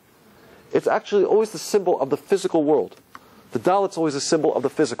 west. It's actually always the symbol of the physical world. The dalet's always a symbol of the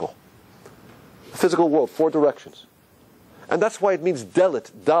physical world, 4 directions. And that's why it means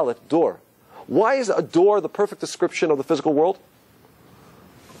delet, dalet, door. Why is a door the perfect description of the physical world?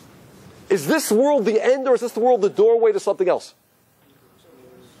 Is this world the end, or is this the world the doorway to something else?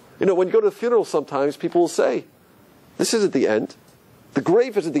 You know, when you go to a funeral sometimes, people will say, this isn't the end. The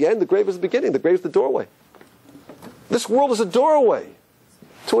grave isn't the end, the grave is the beginning, the grave is the doorway. This world is a doorway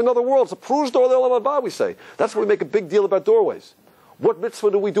to another world. It's a prush door le'olam haba, we say. That's why we make a big deal about doorways. What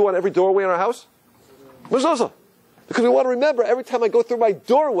mitzvah do we do on every doorway in our house? Mezuzah. Because we want to remember, every time I go through my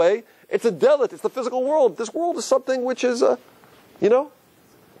doorway, it's a delet, it's the physical world. This world is something which is,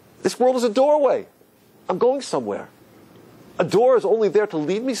 this world is a doorway. I'm going somewhere. A door is only there to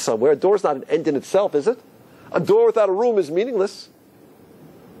lead me somewhere. A door is not an end in itself, is it? A door without a room is meaningless.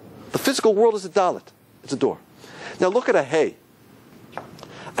 The physical world is a dalet. It's a door. Now look at a hay.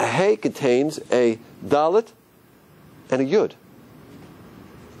 A hay contains a dalet and a yud.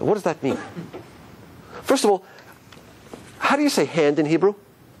 And what does that mean? First of all, how do you say hand in Hebrew?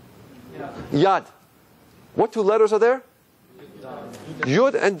 Yad. What 2 letters are there?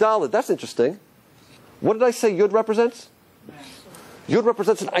 Yud and dalet. That's interesting. What did I say yud represents? Yud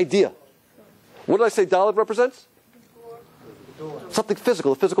represents an idea. What did I say dalet represents? Something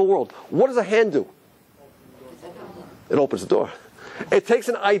physical, the physical world. What does a hand do? It opens the door. It takes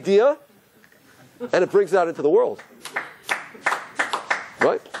an idea and it brings it out into the world.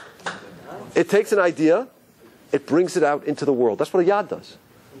 Right? It takes an idea, it brings it out into the world. That's what a yad does.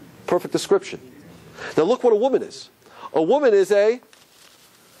 Perfect description. Now look what a woman is. A woman is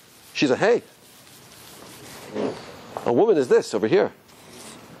she's a hay. A woman is this over here.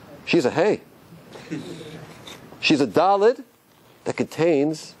 She's a hay. She's a dalet that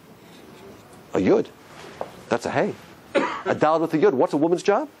contains a yud. That's a hay. A dalet with a yud. What's a woman's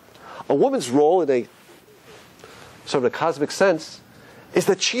job? A woman's role in a sort of a cosmic sense is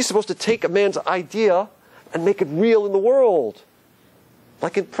that she's supposed to take a man's idea and make it real in the world.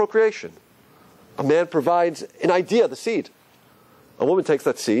 Like in procreation. A man provides an idea, the seed. A woman takes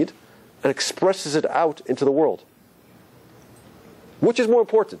that seed and expresses it out into the world. Which is more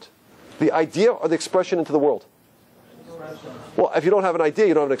important? The idea or the expression into the world? Well, if you don't have an idea,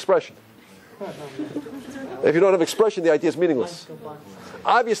 you don't have an expression. If you don't have expression, the idea is meaningless.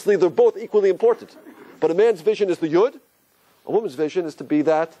 Obviously, they're both equally important. But a man's vision is the yud. A woman's vision is to be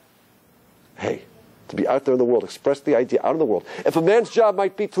that, hey, to be out there in the world, express the idea out in the world. If a man's job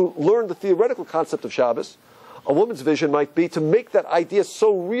might be to learn the theoretical concept of Shabbos, a woman's vision might be to make that idea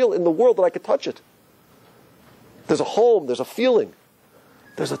so real in the world that I could touch it. There's a home, there's a feeling,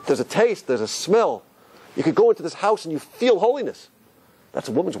 there's a taste, there's a smell. You could go into this house and you feel holiness. That's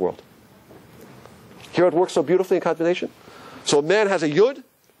a woman's world. Here it works so beautifully in combination. So a man has a yud,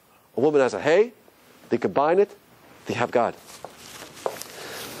 a woman has a hey. They combine it, they have God.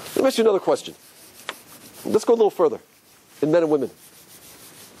 Let me ask you another question. Let's go a little further in men and women.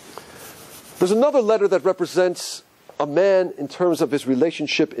 There's another letter that represents a man in terms of his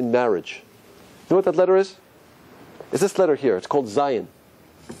relationship in marriage. You know what that letter is? It's this letter here. It's called Zion.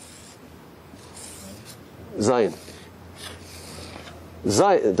 Zion.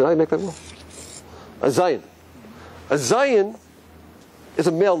 Zion. Did I make that wrong? A Zion. A Zion is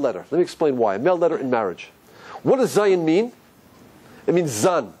a male letter. Let me explain why. A male letter in marriage. What does Zion mean? It means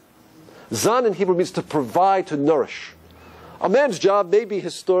zan. Zan in Hebrew means to provide, to nourish. A man's job, maybe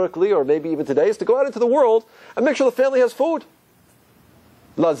historically or maybe even today, is to go out into the world and make sure the family has food.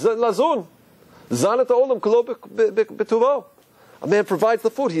 Lazun. Zan et ha'olam kulo b'tuvo. A man provides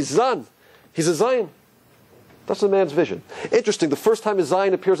the food. He's zan. He's a Zion. That's a man's vision. Interesting, the first time a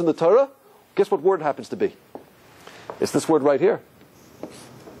Zion appears in the Torah, guess what word it happens to be? It's this word right here.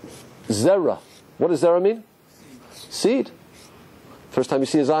 Zerah. What does Zerah mean? Seed. First time you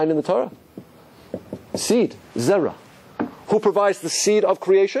see a Zion in the Torah. Seed. Zerah. Who provides the seed of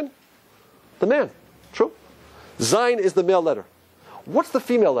creation? The man. True. Zion is the male letter. What's the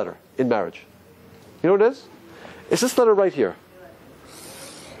female letter in marriage? You know what it is? It's this letter right here.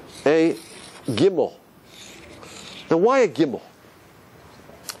 A gimel. Now why a gimel?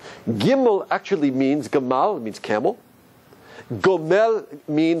 Gimel actually means gamal, it means camel. Gomel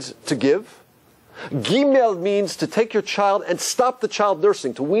means to give. Gimel means to take your child and stop the child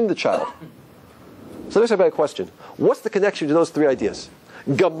nursing, to wean the child. So let me ask you a question. What's the connection to those three ideas?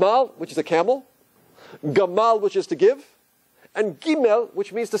 Gamal, which is a camel. Gamal, which is to give. And Gimel,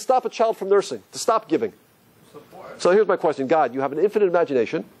 which means to stop a child from nursing, to stop giving. So here's my question. God, you have an infinite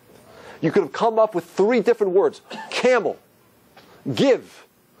imagination. You could have come up with three different words. Camel, give,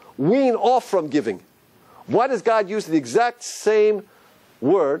 wean off from giving. Why does God use the exact same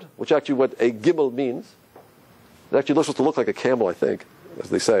word, which actually what a gimel means? It actually looks supposed to look like a camel, I think, as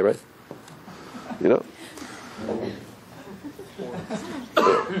they say, right? You know?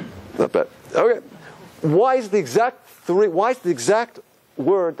 Not bad. Okay. Why is the exact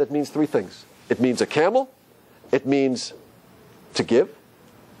word that means three things? It means a camel, it means to give,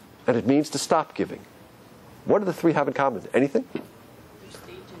 and it means to stop giving. What do the three have in common? Anything?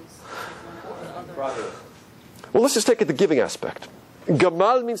 Well, let's just take it the giving aspect.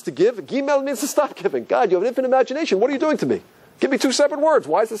 Gamal means to give. Gimel means to stop giving. God, you have an infinite imagination. What are you doing to me? Give me two separate words.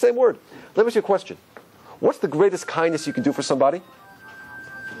 Why is it the same word? Let me ask you a question. What's the greatest kindness you can do for somebody?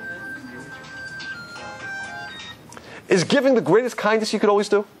 Is giving the greatest kindness you could always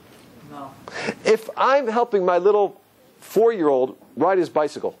do? No. If I'm helping my little 4-year-old ride his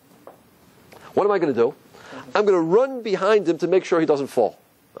bicycle, what am I going to do? I'm going to run behind him to make sure he doesn't fall.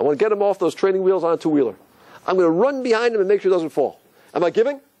 I want to get him off those training wheels on a two-wheeler. I'm going to run behind him and make sure he doesn't fall. Am I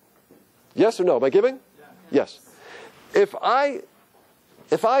giving? Yes or no? Am I giving? Yes. If I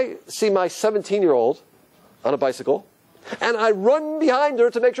see my 17-year-old on a bicycle and I run behind her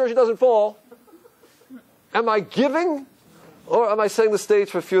to make sure she doesn't fall, am I giving or am I setting the stage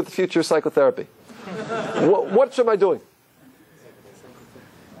for future psychotherapy? What am I doing?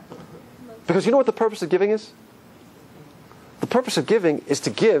 Because you know what the purpose of giving is? The purpose of giving is to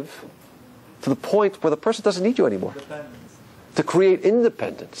give to the point where the person doesn't need you anymore. To create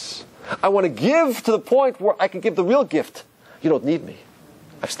independence. I want to give to the point where I can give the real gift. You don't need me.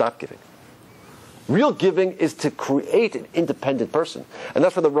 I've stopped giving. Real giving is to create an independent person. And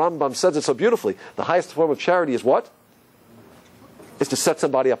that's why the Rambam says it so beautifully. The highest form of charity is what? Is to set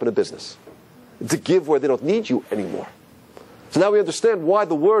somebody up in a business. To give where they don't need you anymore. So now we understand why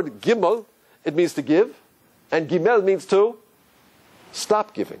the word gimel, it means to give, and gimel means to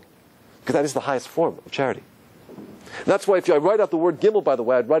stop giving. Because that is the highest form of charity. That's why if I write out the word gimel, by the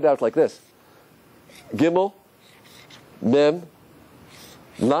way, I'd write it out like this. Gimel, mem,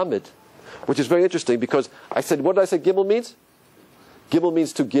 lamed. Which is very interesting because I said, what did I say gimel means? Gimel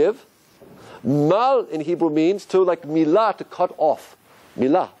means to give. Mal in Hebrew means to, like milah, to cut off.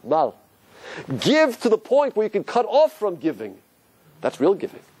 Milah, mal. Give to the point where you can cut off from giving. That's real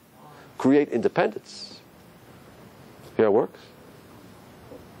giving. Create independence. Yeah, it works.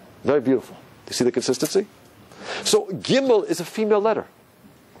 Very beautiful. You see the consistency? So Gimel is a female letter.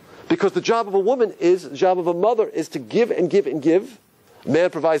 Because the job of a woman is, the job of a mother is to give and give and give.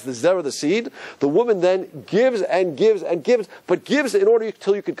 Man provides the zerah, the seed. The woman then gives and gives and gives, but gives in order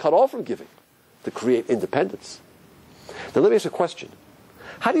until you can cut off from giving, to create independence. Now let me ask you a question.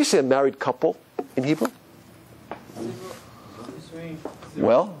 How do you say a married couple in Hebrew?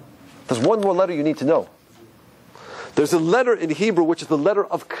 Well, there's one more letter you need to know. There's a letter in Hebrew which is the letter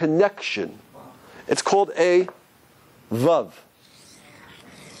of connection. It's called a vav.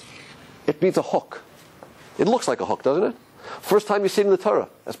 It means a hook. It looks like a hook, doesn't it? First time you see it in the Torah,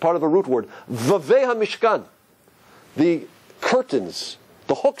 as part of a root word. Vavei ha-mishkan. The curtains,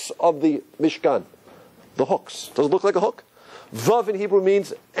 the hooks of the Mishkan. The hooks. Does it look like a hook? Vav in Hebrew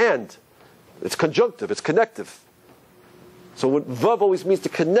means and. It's conjunctive, it's connective. So when vav always means to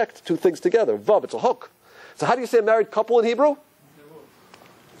connect two things together. Vav, it's a hook. So how do you say a married couple in Hebrew?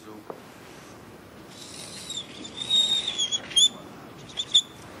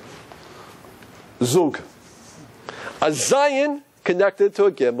 Zug. A Zayin connected to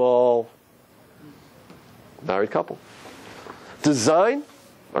a Gimel. Married couple. Design,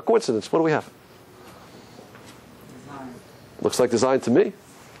 or coincidence, what do we have? Design. Looks like design to me.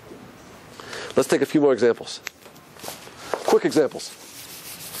 Let's take a few more examples. Quick examples.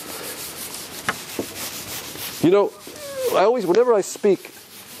 You know, whenever I speak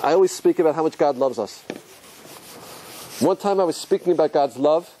about how much God loves us. One time I was speaking about God's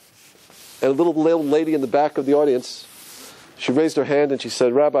love, and a little lady in the back of the audience, she raised her hand and she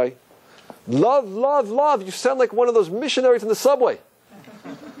said, Rabbi, love, love, love. You sound like one of those missionaries in the subway.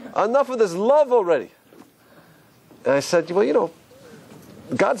 Enough of this love already. And I said, well, you know,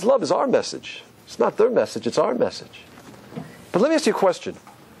 God's love is our message. It's not their message, it's our message. But let me ask you a question.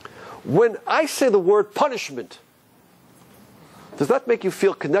 When I say the word punishment, does that make you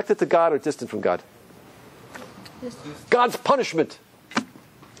feel connected to God or distant from God? God's punishment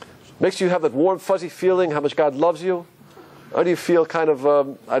makes you have that warm, fuzzy feeling how much God loves you? Or do you feel kind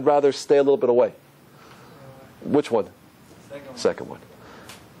of, I'd rather stay a little bit away? Which one? Second one.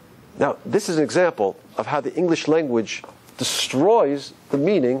 Now, this is an example of how the English language destroys the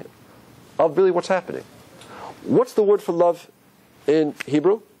meaning of really what's happening. What's the word for love in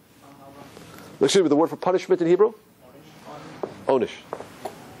Hebrew? Excuse me, the word for punishment in Hebrew? Onish.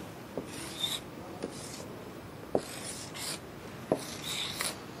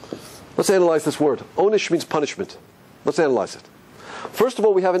 Let's analyze this word. Onish means punishment. Let's analyze it. First of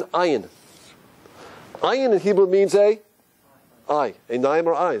all, we have an ayin. Ayin in Hebrew means a eye. A naim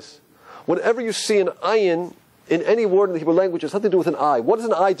or eyes. Whenever you see an ayin in any word in the Hebrew language, it has something to do with an eye. What does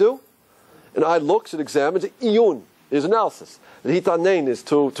an eye do? An eye looks, it examines. Iyun is analysis. The hitanein is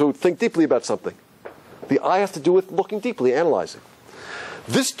to think deeply about something. The eye has to do with looking deeply, analyzing.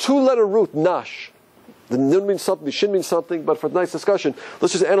 This two-letter root, nash, the nun means something, the shin means something, but for tonight's discussion,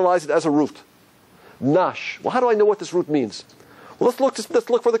 let's just analyze it as a root. Nash. Well, how do I know what this root means? Well, let's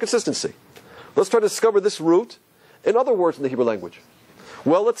look for the consistency. Let's try to discover this root in other words in the Hebrew language.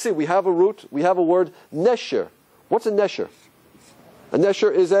 Well, let's see. We have a root. We have a word, nesher. What's a nesher? A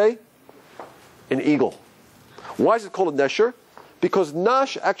nesher is an eagle. Why is it called a nesher? Because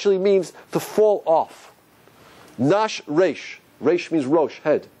nash actually means to fall off. Nash reish. Reish means rosh,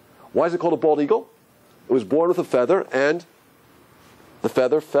 head. Why is it called a bald eagle? It was born with a feather, and the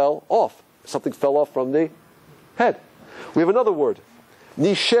feather fell off. Something fell off from the head. We have another word,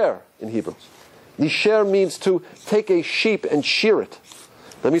 nisher in Hebrew. Nisher means to take a sheep and shear it.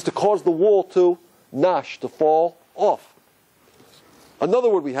 That means to cause the wool to nash, to fall off. Another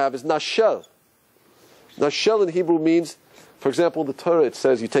word we have is nashel. Nashel in Hebrew means, for example, in the Torah it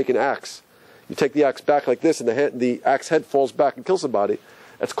says you take an axe. You take the axe back like this, and the axe head falls back and kills somebody.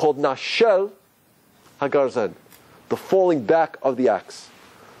 It's called nashel hagarzan, the falling back of the axe.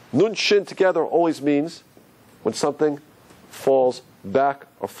 Nun shin together always means when something falls back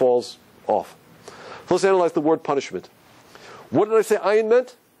or falls off. So let's analyze the word punishment. What did I say ayin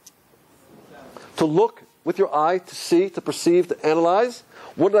meant? To look with your eye, to see, to perceive, to analyze.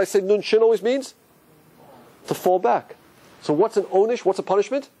 What did I say nun shin always means? To fall back. So what's an onish? What's a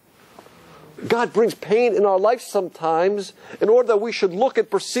punishment? God brings pain in our life sometimes in order that we should look and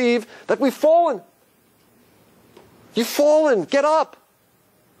perceive that we've fallen. You've fallen. Get up.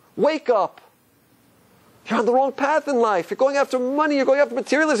 Wake up. You're on the wrong path in life. You're going after money. You're going after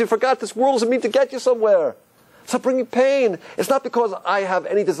materialism. You forgot this world doesn't mean to get you somewhere. It's not bringing pain. It's not because I have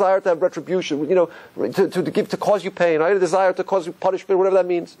any desire to have retribution, to cause you pain. I have a desire to cause you punishment, whatever that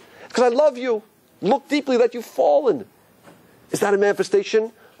means. It's because I love you. Look deeply that you've fallen. Is that a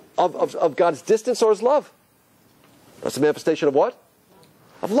manifestation of God's distance or His love? That's a manifestation of what?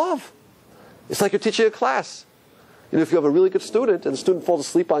 Of love. It's like you're teaching a class. You know, if you have a really good student and the student falls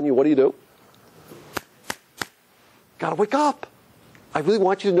asleep on you, what do? Gotta wake up. I really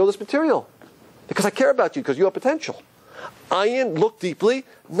want you to know this material because I care about you because you have potential. Ayin, look deeply.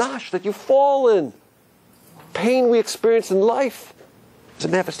 Nash, that you've fallen. Pain we experience in life is a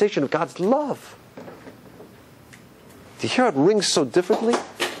manifestation of God's love. Do you hear how it rings so differently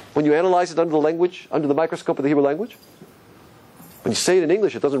when you analyze it under the language, under the microscope of the Hebrew language? When you say it in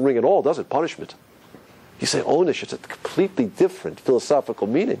English, it doesn't ring at all, does it? Punishment. You say onish, it's a completely different philosophical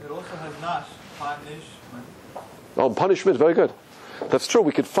meaning. It also has nash, punishment. Oh, punishment, very good. That's true.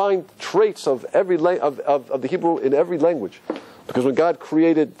 We could find traits of every of the Hebrew in every language. Because when God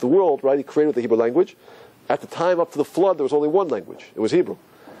created the world, right, He created the Hebrew language. At the time up to the flood, there was only one language. It was Hebrew.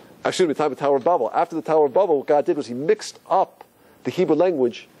 Excuse me, the time of the Tower of Babel. After the Tower of Babel, what God did was He mixed up the Hebrew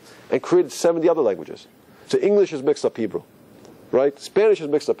language and created 70 other languages. So English is mixed up Hebrew, right? Spanish is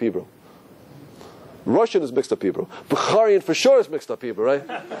mixed up Hebrew. Russian is mixed up Hebrew. Bukharian for sure is mixed up Hebrew, right?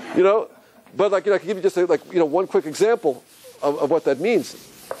 You know, but like, you know, I can give you just one quick example of what that means.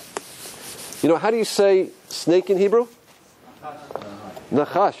 You know, how do you say snake in Hebrew?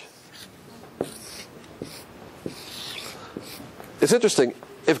 Nachash. It's interesting.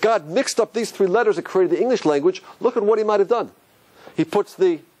 If God mixed up these three letters and created the English language, look at what He might have done. He puts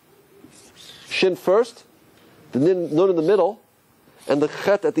the shin first, the nun in the middle, and the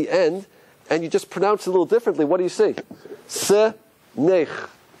chet at the end, and you just pronounce it a little differently. What do you see? Se-nech.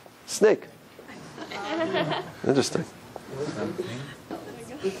 Snake. Interesting.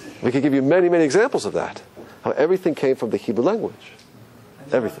 We could give you many, many examples of that. How everything came from the Hebrew language.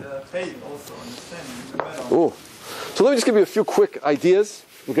 Everything. Ooh. So let me just give you a few quick ideas.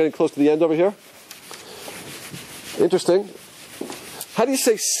 We're getting close to the end over here. Interesting. How do you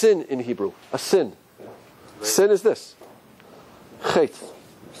say sin in Hebrew? A sin. Sin is this. Chet.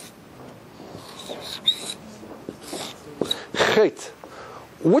 Chet.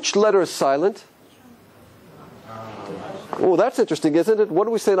 Which letter is silent? Oh, that's interesting, isn't it? What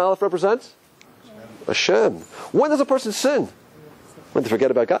do we say an aleph represents? Hashem. When does a person sin? When they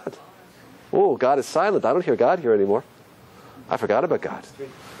forget about God. Oh, God is silent. I don't hear God here anymore. I forgot about God.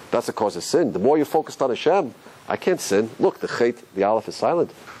 That's the cause of sin. The more you're focused on Hashem, I can't sin. Look, the chet, the aleph is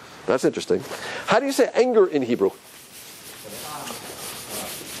silent. That's interesting. How do you say anger in Hebrew?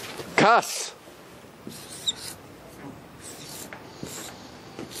 Kas.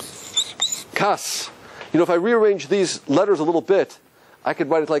 Kas. You know, if I rearrange these letters a little bit, I could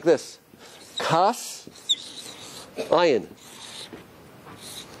write it like this. Kas, ayin.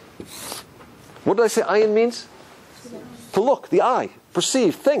 What did I say ayin means? To look, the eye,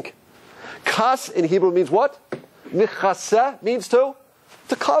 perceive, think. Kas in Hebrew means what? Michaseh means to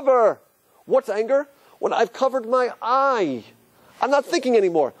cover. What's anger? When I've covered my eye. I'm not thinking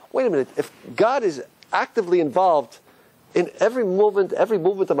anymore. Wait a minute. If God is actively involved in every movement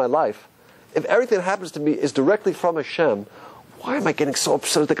of my life, if everything that happens to me is directly from Hashem, why am I getting so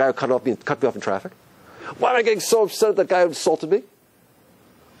upset at the guy who cut me off in traffic? Why am I getting so upset at that guy who insulted me?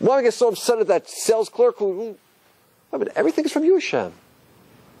 Why am I getting so upset at that sales clerk who... I mean, everything is from you, Hashem.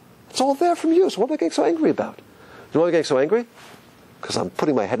 It's all there from you. So what am I getting so angry about? You know why I'm getting so angry? Because I'm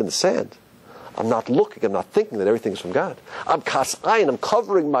putting my head in the sand. I'm not looking, I'm not thinking that everything is from God. I'm kasayin, I'm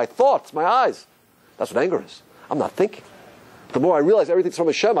covering my thoughts, my eyes. That's what anger is. I'm not thinking. The more I realize everything's from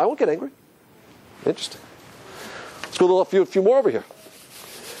Hashem, I won't get angry. Interesting. Let's go a few more over here.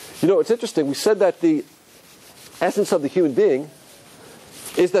 You know, it's interesting. We said that the essence of the human being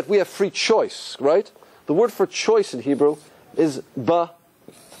is that we have free choice, right? The word for choice in Hebrew is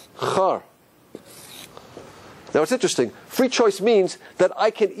bachar. Now it's interesting. Free choice means that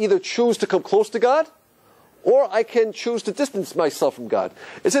I can either choose to come close to God or I can choose to distance myself from God.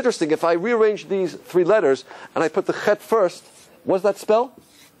 It's interesting. If I rearrange these three letters and I put the chet first, what does that spell?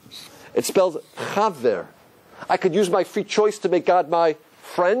 It spells chaver. I could use my free choice to make God my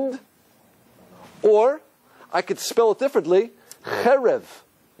friend, or I could spell it differently, cherev.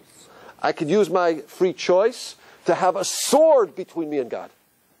 I could use my free choice to have a sword between me and God.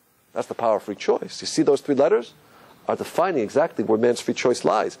 That's the power of free choice. You see those three letters are defining exactly where man's free choice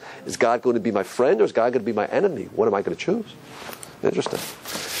lies. Is God going to be my friend or is God going to be my enemy? What am I going to choose? Interesting.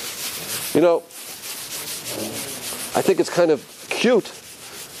 You know, I think it's kind of cute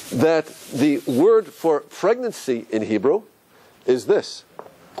that the word for pregnancy in Hebrew is this.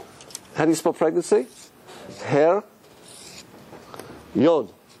 How do you spell pregnancy? Her, yon.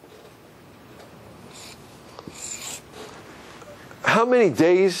 How many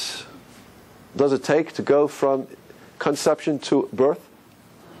days does it take to go from conception to birth?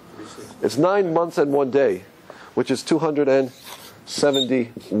 It's 9 months and 1 day. which is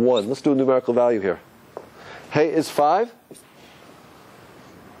 271. Let's do a numerical value here. Hey is 5.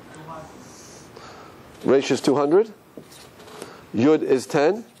 Resh is 200. Yud is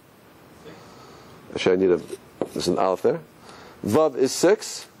 10. Actually, there's an aleph there. Vav is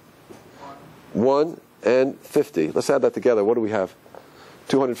 6. 1 and 50. Let's add that together. What do we have?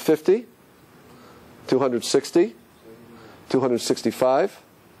 250. 260. 265.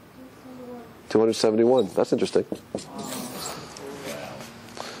 271. That's interesting.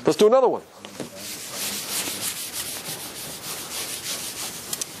 Let's do another one.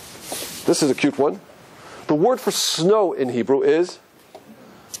 This is a cute one. The word for snow in Hebrew is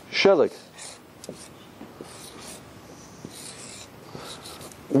sheleg.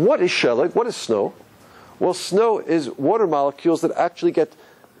 What is sheleg? What is snow? Well, snow is water molecules that actually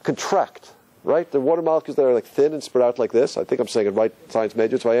contract, right? They're water molecules that are like thin and spread out like this. I think I'm saying it right, science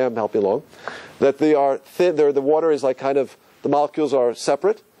major, so I am helping along. That they are thin. The water is like kind of, the molecules are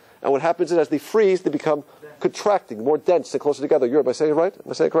separate. And what happens is as they freeze, they become contracting, more dense and closer together. Am I saying it right? Am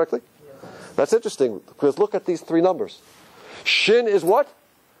I saying it correctly? That's interesting, because look at these 3 numbers. Shin is what?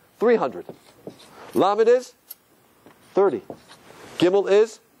 300. Lamed is 30. Gimel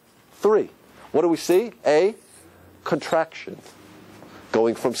is 3. What do we see? A contraction.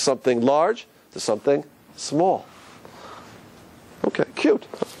 Going from something large to something small. Okay, cute.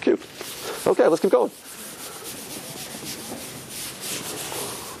 Cute. Okay, let's keep going.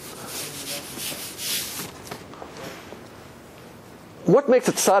 What makes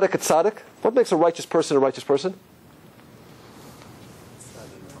a tzaddik a tzaddik? What makes a righteous person a righteous person?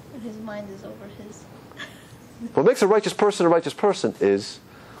 His mind is over his. What makes a righteous person is,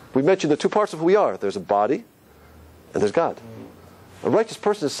 we mentioned the 2 parts of who we are. There's a body and there's God. A righteous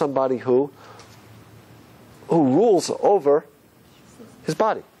person is somebody who rules over his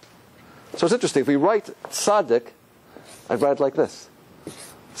body. So it's interesting. If we write tzaddik, I write like this.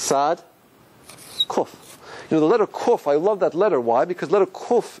 Sad, kuf. You know, the letter kuf, I love that letter. Why? Because letter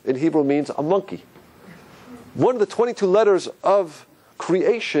kuf in Hebrew means a monkey. One of the 22 letters of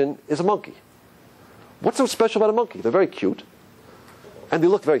creation is a monkey. What's so special about a monkey? They're very cute. And they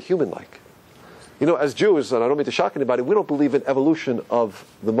look very human-like. You know, as Jews, and I don't mean to shock anybody, we don't believe in evolution of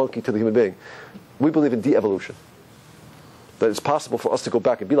the monkey to the human being. We believe in de-evolution. That it's possible for us to go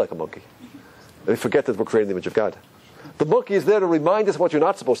back and be like a monkey. And we forget that we're creating the image of God. The monkey is there to remind us what you're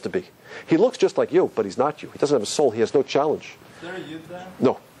not supposed to be. He looks just like you, but he's not you. He doesn't have a soul. He has no challenge. Is there a yud there?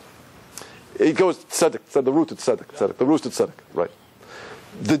 No. He goes tzedek, the root of tzedek, the root of tzedek, right.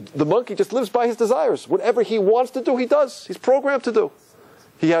 The monkey just lives by his desires. Whatever he wants to do, he does. He's programmed to do.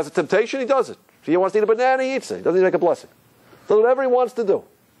 He has a temptation, he does it. If he wants to eat a banana, he eats it. He doesn't even make a blessing. Does whatever he wants to do.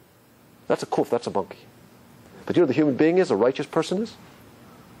 That's a kuf, that's a monkey. But you know what the human being is, a righteous person is?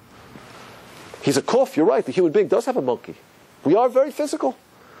 He's a kuf, you're right. The human being does have a monkey. We are very physical.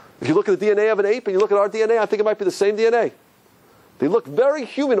 If you look at the DNA of an ape and you look at our DNA, I think it might be the same DNA. They look very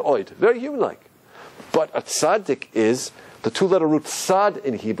humanoid, very human-like. But a tzaddik is, the 2-letter root sad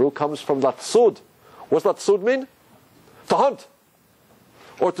in Hebrew comes from latsud. What's latsud mean? To hunt.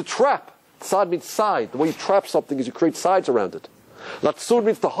 Or to trap. Tzad means side. The way you trap something is you create sides around it. Latsud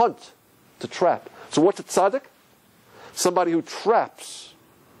means to hunt, to trap. So what's a tzaddik? Somebody who traps,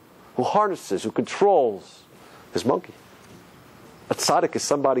 who harnesses, who controls his monkey. A tzaddik is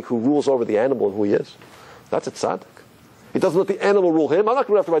somebody who rules over the animal and who he is. That's a tzaddik. He doesn't let the animal rule him. I'm not going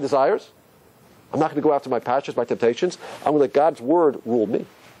to go after my desires. I'm not going to go after my passions, my temptations. I'm going to let God's word rule me.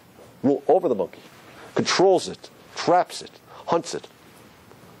 Rule over the monkey. Controls it, traps it, hunts it,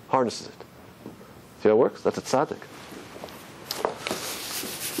 harnesses it. See how it works? That's a tzaddik.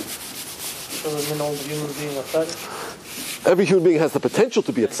 So does that mean all human beings are tzaddik? Every human being has the potential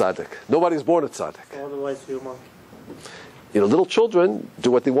to be a tzaddik. Nobody's born a tzaddik. Otherwise you're a monkey. You know, little children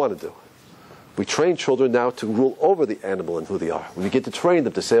do what they want to do. We train children now to rule over the animal and who they are. We begin to train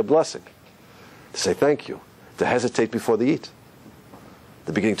them to say a blessing, to say thank you, to hesitate before they eat.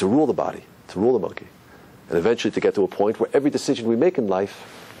 They're beginning to rule the body, to rule the monkey, and eventually to get to a point where every decision we make in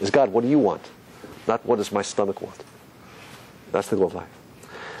life is, God, what do you want? Not what does my stomach want? That's the goal of life.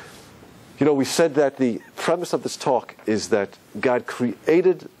 You know, we said that the premise of this talk is that God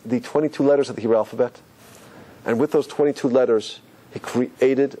created the 22 letters of the Hebrew alphabet, and with those 22 letters, He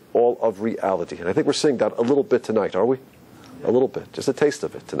created all of reality. And I think we're seeing that a little bit tonight, are we? Yeah. A little bit. Just a taste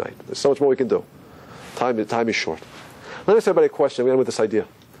of it tonight. There's so much more we can do. Time is short. Let me ask everybody a question. We end with this idea.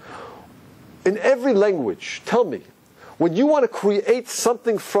 In every language, tell me, when you want to create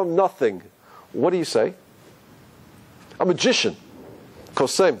something from nothing, what do you say? A magician,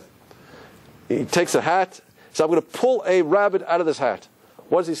 kosem. He takes a hat, says, I'm going to pull a rabbit out of this hat.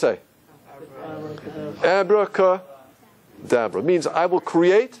 What does he say? Abracadabra means I will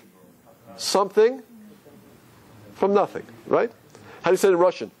create something from nothing, right? How do you say it in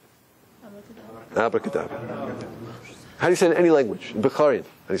Russian? Abracadabra. How do you say it in any language? In Bukharian,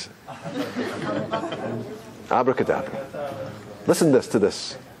 how do you say it? Abracadabra. Listen to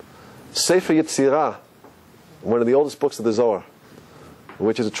this. Sefer Yetzirah, one of the oldest books of the Zohar,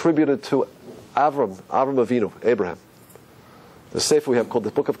 which is attributed to Avram Avinu, Abraham. The Sefer we have called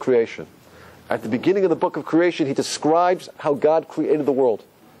the Book of Creation. At the beginning of the Book of Creation, he describes how God created the world.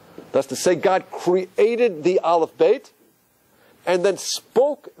 That's to say, God created the alef-bait, and then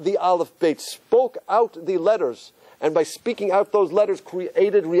spoke the alef-bait, spoke out the letters, and by speaking out those letters,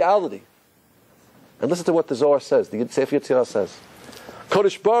 created reality. And listen to what the Zohar says, the Sefer Yetzirah says.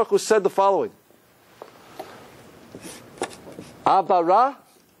 Kodesh Baruch Hu said the following: Abara,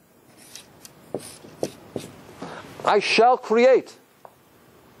 I shall create.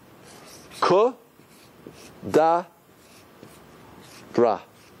 Ku da bra.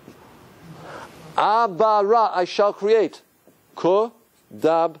 Abara, I shall create. Ku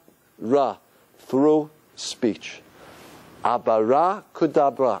dab ra, through speech. Abara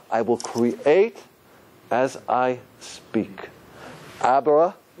kudabra, I will create as I speak.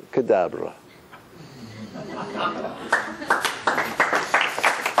 Abara kadabra.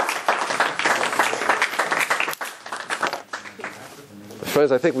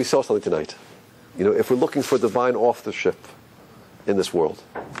 Friends, I think we saw something tonight. You know, if we're looking for divine authorship in this world,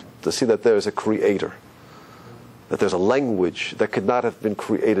 to see that there is a creator, that there's a language that could not have been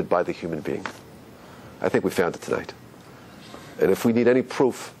created by the human being, I think we found it tonight. And if we need any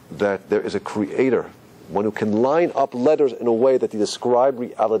proof that there is a creator, one who can line up letters in a way that they describe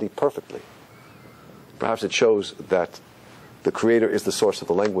reality perfectly, perhaps it shows that the creator is the source of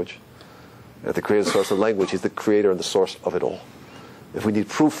the language. And if the creator is the source of the language, he's the creator and the source of it all. If we need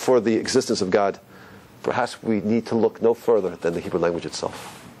proof for the existence of God, perhaps we need to look no further than the Hebrew language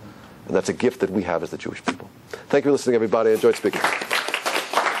itself. And that's a gift that we have as the Jewish people. Thank you for listening, everybody. I enjoyed speaking.